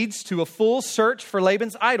then leads to a full search for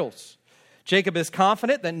Laban's idols. Jacob is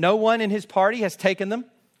confident that no one in his party has taken them.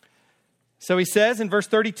 So he says in verse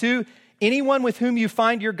 32, Anyone with whom you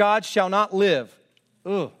find your God shall not live.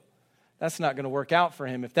 Ugh, that's not going to work out for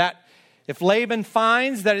him. If Laban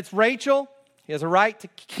finds that it's Rachel, he has a right to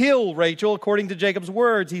kill Rachel according to Jacob's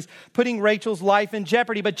words. He's putting Rachel's life in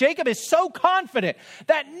jeopardy. But Jacob is so confident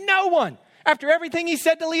that no one, after everything he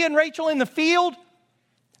said to Leah and Rachel in the field,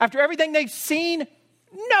 after everything they've seen,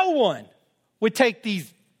 no one would take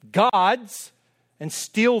these gods and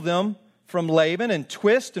steal them from Laban and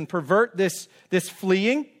twist and pervert this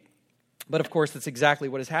fleeing. But of course, that's exactly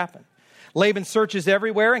what has happened. Laban searches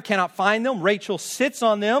everywhere and cannot find them. Rachel sits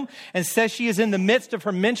on them and says she is in the midst of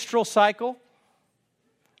her menstrual cycle.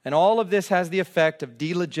 And all of this has the effect of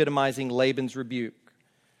delegitimizing Laban's rebuke.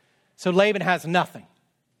 So Laban has nothing,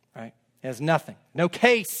 right? He has nothing. No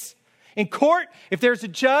case. In court, if there's a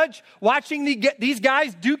judge watching these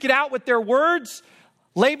guys duke it out with their words,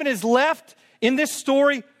 Laban is left in this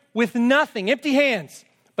story with nothing, empty hands.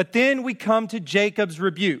 But then we come to Jacob's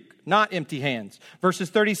rebuke. Not empty hands.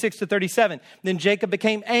 Verses 36 to 37. Then Jacob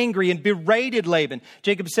became angry and berated Laban.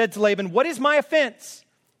 Jacob said to Laban, "What is my offense?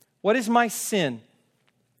 What is my sin?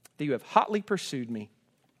 That you have hotly pursued me.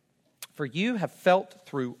 For you have felt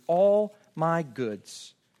through all my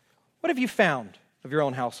goods. What have you found of your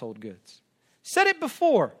own household goods? Set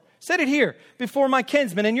it here before my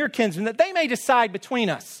kinsmen and your kinsmen, that they may decide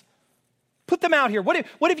between us. Put them out here. What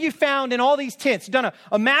have you found in all these tents? You've done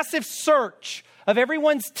a massive search of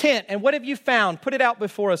everyone's tent. And what have you found? Put it out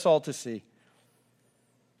before us all to see."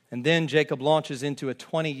 And then Jacob launches into a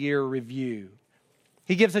 20-year review.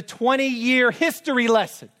 He gives a 20-year history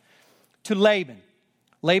lesson to Laban.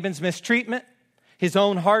 Laban's mistreatment, his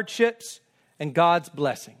own hardships, and God's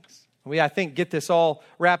blessings. We, I think, get this all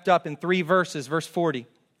wrapped up in 3 verses. Verse 40.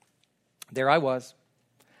 There I was.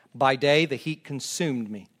 By day the heat consumed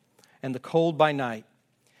me, and the cold by night,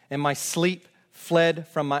 and my sleep fled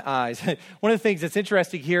from my eyes. One of the things that's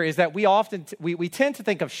interesting here is that we often we tend to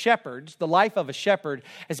think of shepherds, the life of a shepherd,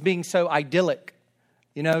 as being so idyllic,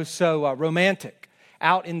 so romantic,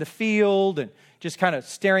 out in the field and just kind of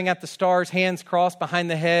staring at the stars, hands crossed behind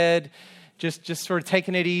the head, just sort of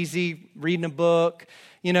taking it easy, reading a book,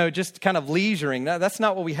 just kind of leisuring. That's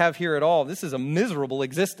not what we have here at all. This is a miserable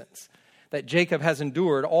existence that Jacob has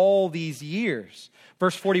endured all these years.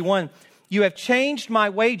 Verse 41, you have changed my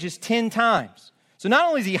wages 10 times. So not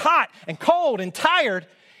only is he hot and cold and tired,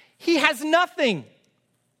 he has nothing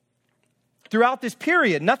throughout this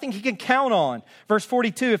period, nothing he can count on. Verse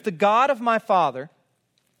 42, if the God of my father,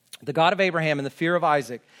 the God of Abraham and the fear of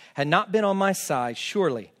Isaac, had not been on my side,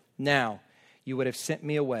 surely now you would have sent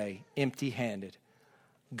me away empty-handed.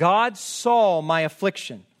 God saw my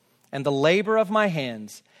affliction and the labor of my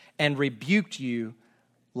hands and rebuked you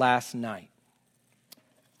last night.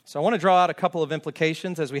 So I want to draw out a couple of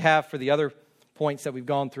implications as we have for the other points that we've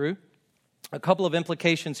gone through. A couple of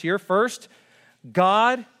implications here. First,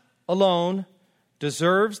 God alone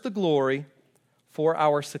deserves the glory for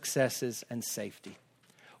our successes and safety.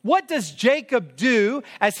 What does Jacob do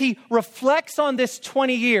as he reflects on this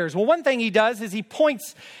 20 years? Well, one thing he does is he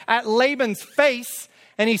points at Laban's face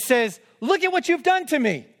and he says, look at what you've done to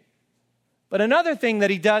me. But another thing that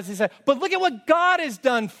he does is say, but look at what God has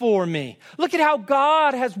done for me. Look at how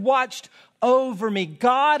God has watched over me.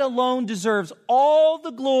 God alone deserves all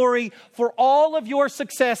the glory for all of your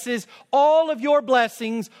successes, all of your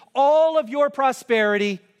blessings, all of your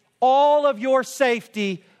prosperity, all of your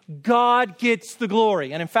safety. God gets the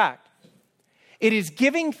glory. And in fact, it is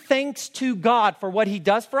giving thanks to God for what he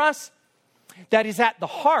does for us that is at the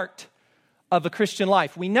heart of a Christian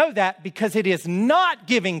life. We know that because it is not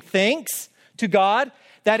giving thanks to God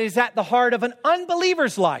that is at the heart of an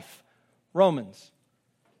unbeliever's life. Romans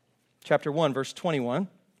chapter 1, verse 21.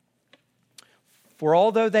 For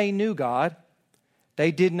although they knew God,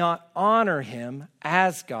 they did not honor him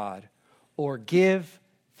as God or give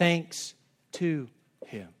thanks to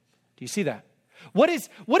him. Do you see that? What is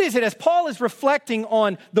it as Paul is reflecting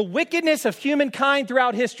on the wickedness of humankind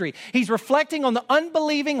throughout history? He's reflecting on the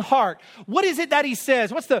unbelieving heart. What is it that he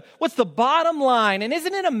says? What's the bottom line? And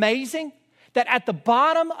isn't it amazing that at the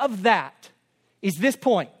bottom of that is this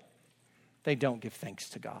point? They don't give thanks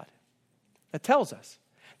to God. That tells us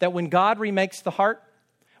that when God remakes the heart,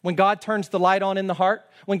 when God turns the light on in the heart,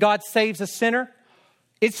 when God saves a sinner,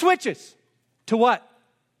 it switches to what?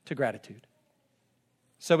 To gratitude.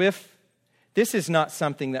 So if this is not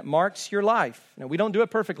something that marks your life, now we don't do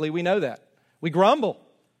it perfectly, we know that. We grumble.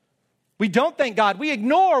 We don't thank God. We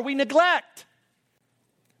ignore, we neglect.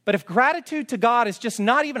 But if gratitude to God is just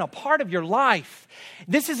not even a part of your life,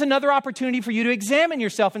 this is another opportunity for you to examine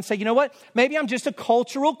yourself and say, you know what? Maybe I'm just a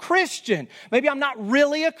cultural Christian. Maybe I'm not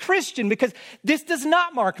really a Christian because this does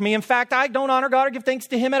not mark me. In fact, I don't honor God or give thanks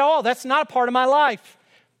to Him at all. That's not a part of my life.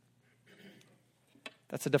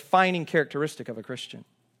 That's a defining characteristic of a Christian.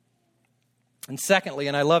 And secondly,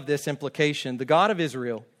 and I love this implication, the God of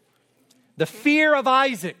Israel, the fear of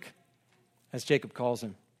Isaac, as Jacob calls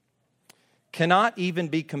him, cannot even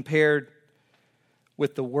be compared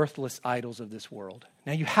with the worthless idols of this world.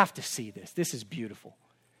 Now you have to see this. This is beautiful.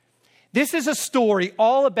 This is a story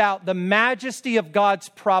all about the majesty of God's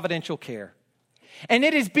providential care. And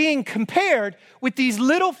it is being compared with these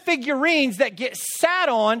little figurines that get sat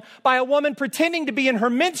on by a woman pretending to be in her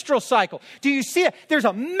menstrual cycle. Do you see it? There's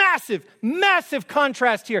a massive, massive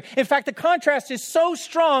contrast here. In fact, the contrast is so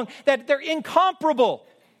strong that they're incomparable.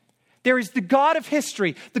 There is the God of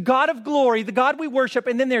history, the God of glory, the God we worship,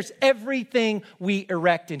 and then there's everything we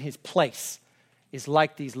erect in His place is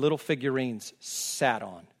like these little figurines sat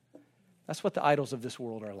on. That's what the idols of this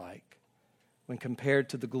world are like when compared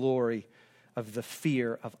to the glory of the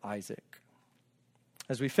fear of Isaac.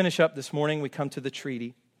 As we finish up this morning, we come to the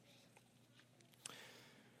treaty.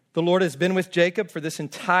 The Lord has been with Jacob for this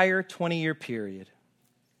entire 20-year period.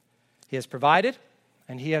 He has provided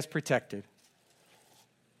and He has protected.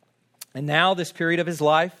 And now this period of his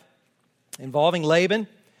life involving Laban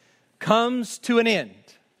comes to an end,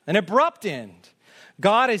 an abrupt end.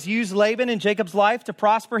 God has used Laban in Jacob's life to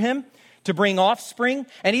prosper him, to bring offspring,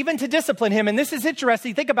 and even to discipline him. And this is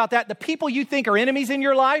interesting. Think about that. The people you think are enemies in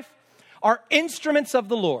your life are instruments of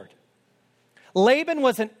the Lord. Laban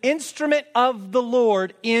was an instrument of the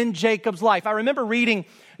Lord in Jacob's life. I remember reading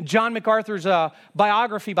John MacArthur's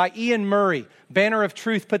biography by Ian Murray. Banner of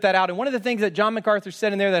Truth put that out. And one of the things that John MacArthur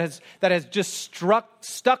said in there that has just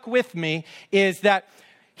stuck with me is that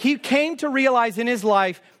he came to realize in his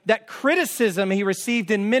life that criticism he received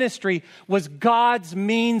in ministry was God's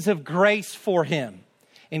means of grace for him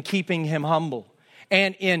in keeping him humble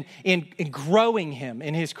and in growing him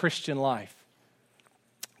in his Christian life.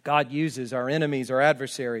 God uses our enemies, our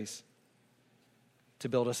adversaries, to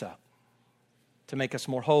build us up, to make us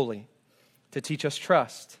more holy, to teach us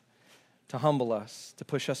trust, to humble us, to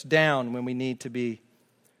push us down when we need to be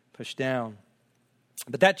pushed down.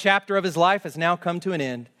 But that chapter of his life has now come to an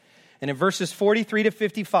end. And in verses 43 to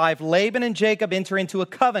 55, Laban and Jacob enter into a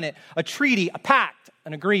covenant, a treaty, a pact,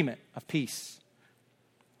 an agreement of peace.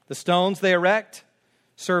 The stones they erect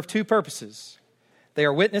serve two purposes. They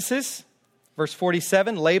are witnesses. Verse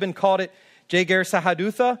 47, Laban called it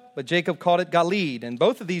Jagar-Sahadutha, but Jacob called it Gilead. And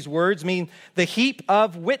both of these words mean the heap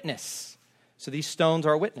of witness. So these stones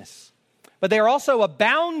are a witness. But they are also a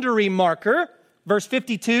boundary marker. Verse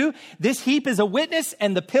 52, this heap is a witness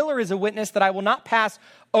and the pillar is a witness that I will not pass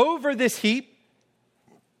over this heap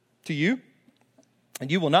to you,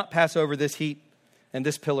 and you will not pass over this heap and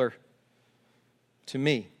this pillar to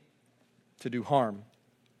me to do harm.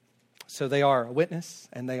 So they are a witness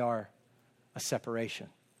and they are a separation,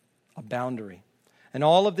 a boundary. And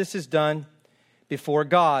all of this is done before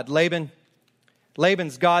God.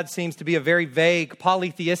 Laban's God seems to be a very vague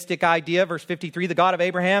polytheistic idea. Verse 53, the God of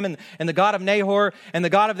Abraham and the God of Nahor and the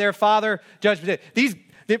God of their father judged.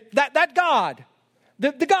 That God,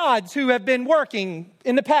 the gods who have been working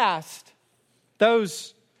in the past,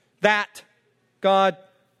 that God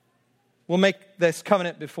will make this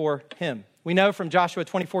covenant before him. We know from Joshua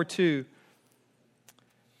 24:2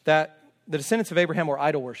 that the descendants of Abraham were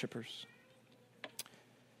idol worshipers.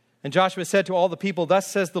 And Joshua said to all the people, thus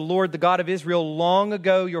says the Lord, the God of Israel, long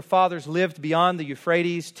ago your fathers lived beyond the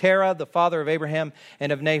Euphrates, Terah, the father of Abraham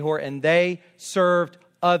and of Nahor, and they served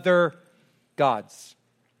other gods.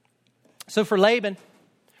 So for Laban,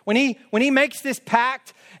 when he makes this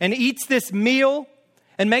pact and eats this meal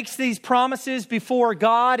and makes these promises before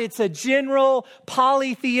God, it's a general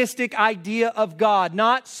polytheistic idea of God.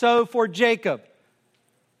 Not so for Jacob.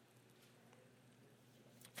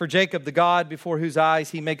 For Jacob, the God before whose eyes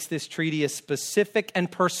he makes this treaty is specific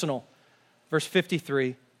and personal. Verse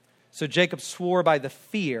 53, so Jacob swore by the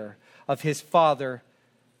fear of his father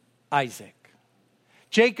Isaac.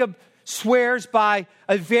 Jacob swears by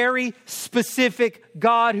a very specific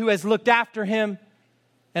God who has looked after him,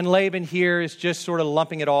 and Laban here is just sort of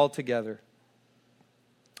lumping it all together.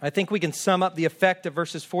 I think we can sum up the effect of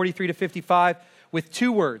verses 43 to 55 with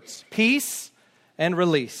two words, peace and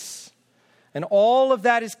release. And all of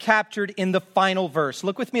that is captured in the final verse.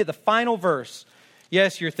 Look with me at the final verse.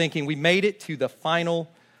 Yes, you're thinking we made it to the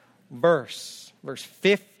final verse. Verse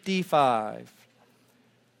 55.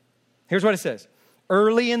 Here's what it says.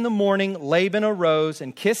 Early in the morning, Laban arose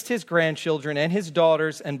and kissed his grandchildren and his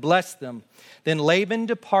daughters and blessed them. Then Laban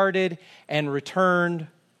departed and returned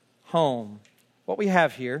home. What we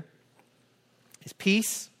have here is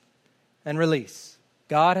peace and release.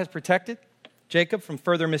 God has protected Jacob from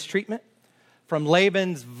further mistreatment, from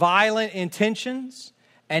Laban's violent intentions,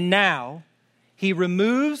 and now he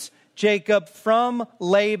removes Jacob from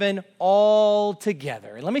Laban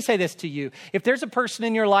altogether. And let me say this to you. If there's a person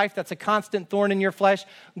in your life that's a constant thorn in your flesh,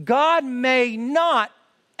 God may not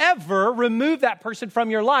ever remove that person from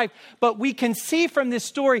your life, but we can see from this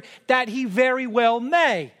story that he very well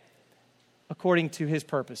may, according to his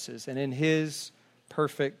purposes and in his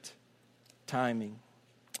perfect timing.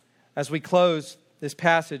 As we close, this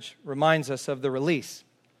passage reminds us of the release,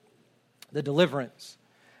 the deliverance,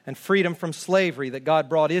 and freedom from slavery that God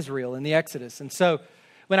brought Israel in the Exodus. And so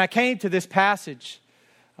when I came to this passage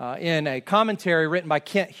in a commentary written by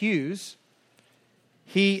Kent Hughes,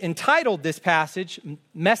 he entitled this passage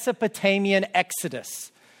Mesopotamian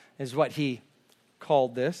Exodus, is what he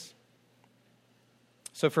called this.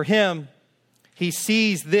 So for him, he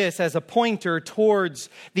sees this as a pointer towards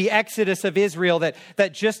the exodus of Israel,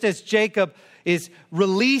 that just as Jacob is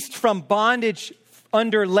released from bondage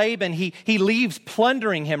under Laban, he leaves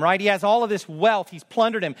plundering him, right? He has all of this wealth. He's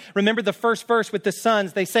plundered him. Remember the first verse with the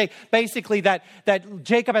sons. They say basically that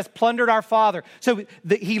Jacob has plundered our father. So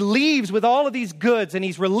he leaves with all of these goods and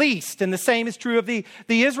he's released. And the same is true of the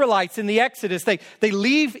Israelites in the Exodus. They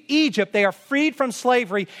leave Egypt. They are freed from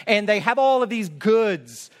slavery and they have all of these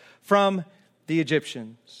goods from the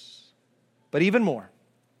Egyptians. But even more,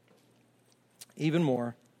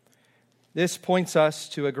 this points us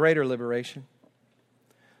to a greater liberation.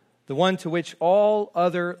 The one to which all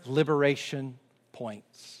other liberation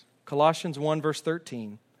points. Colossians 1 verse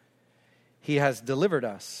 13. He has delivered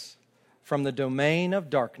us from the domain of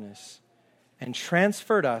darkness and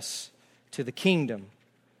transferred us to the kingdom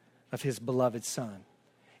of his beloved Son.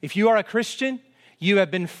 If you are a Christian, you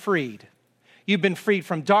have been freed. You've been freed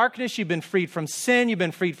from darkness. You've been freed from sin. You've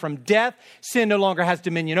been freed from death. Sin no longer has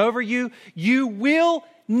dominion over you. You will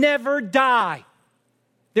never die.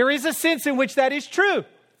 There is a sense in which that is true.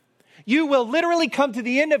 You will literally come to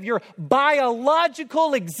the end of your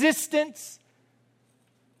biological existence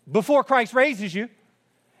before Christ raises you.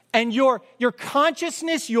 And your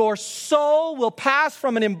consciousness, your soul will pass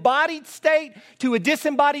from an embodied state to a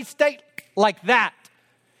disembodied state like that.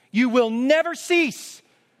 You will never cease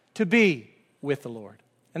to be with the Lord.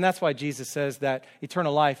 And that's why Jesus says that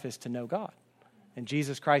eternal life is to know God. And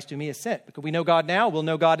Jesus Christ whom he has sent. Because we know God now, we'll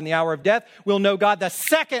know God in the hour of death. We'll know God the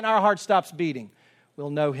second our heart stops beating. We'll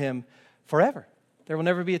know him forever. There will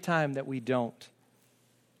never be a time that we don't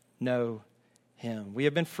know him. We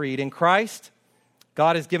have been freed. In Christ,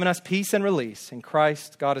 God has given us peace and release. In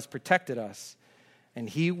Christ, God has protected us. And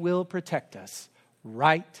he will protect us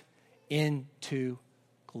right into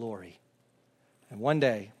glory. And one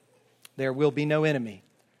day, there will be no enemy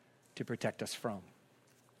to protect us from.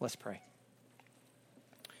 Let's pray.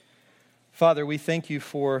 Father, we thank you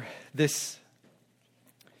for this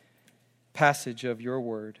passage of your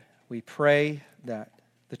word. We pray that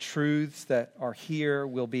the truths that are here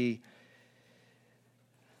will be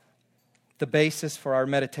the basis for our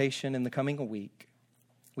meditation in the coming week.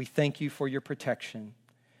 We thank you for your protection.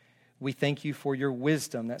 We thank you for your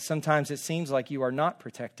wisdom, that sometimes it seems like you are not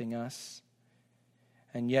protecting us,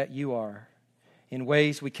 and yet you are, in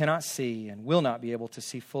ways we cannot see and will not be able to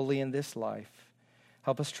see fully in this life.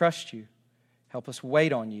 Help us trust you. Help us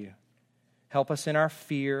wait on you. Help us in our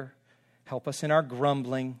fear. Help us in our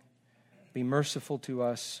grumbling. Be merciful to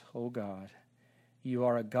us, O God. You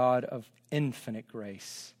are a God of infinite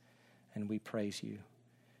grace, and we praise you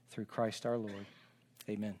through Christ our Lord.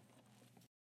 Amen.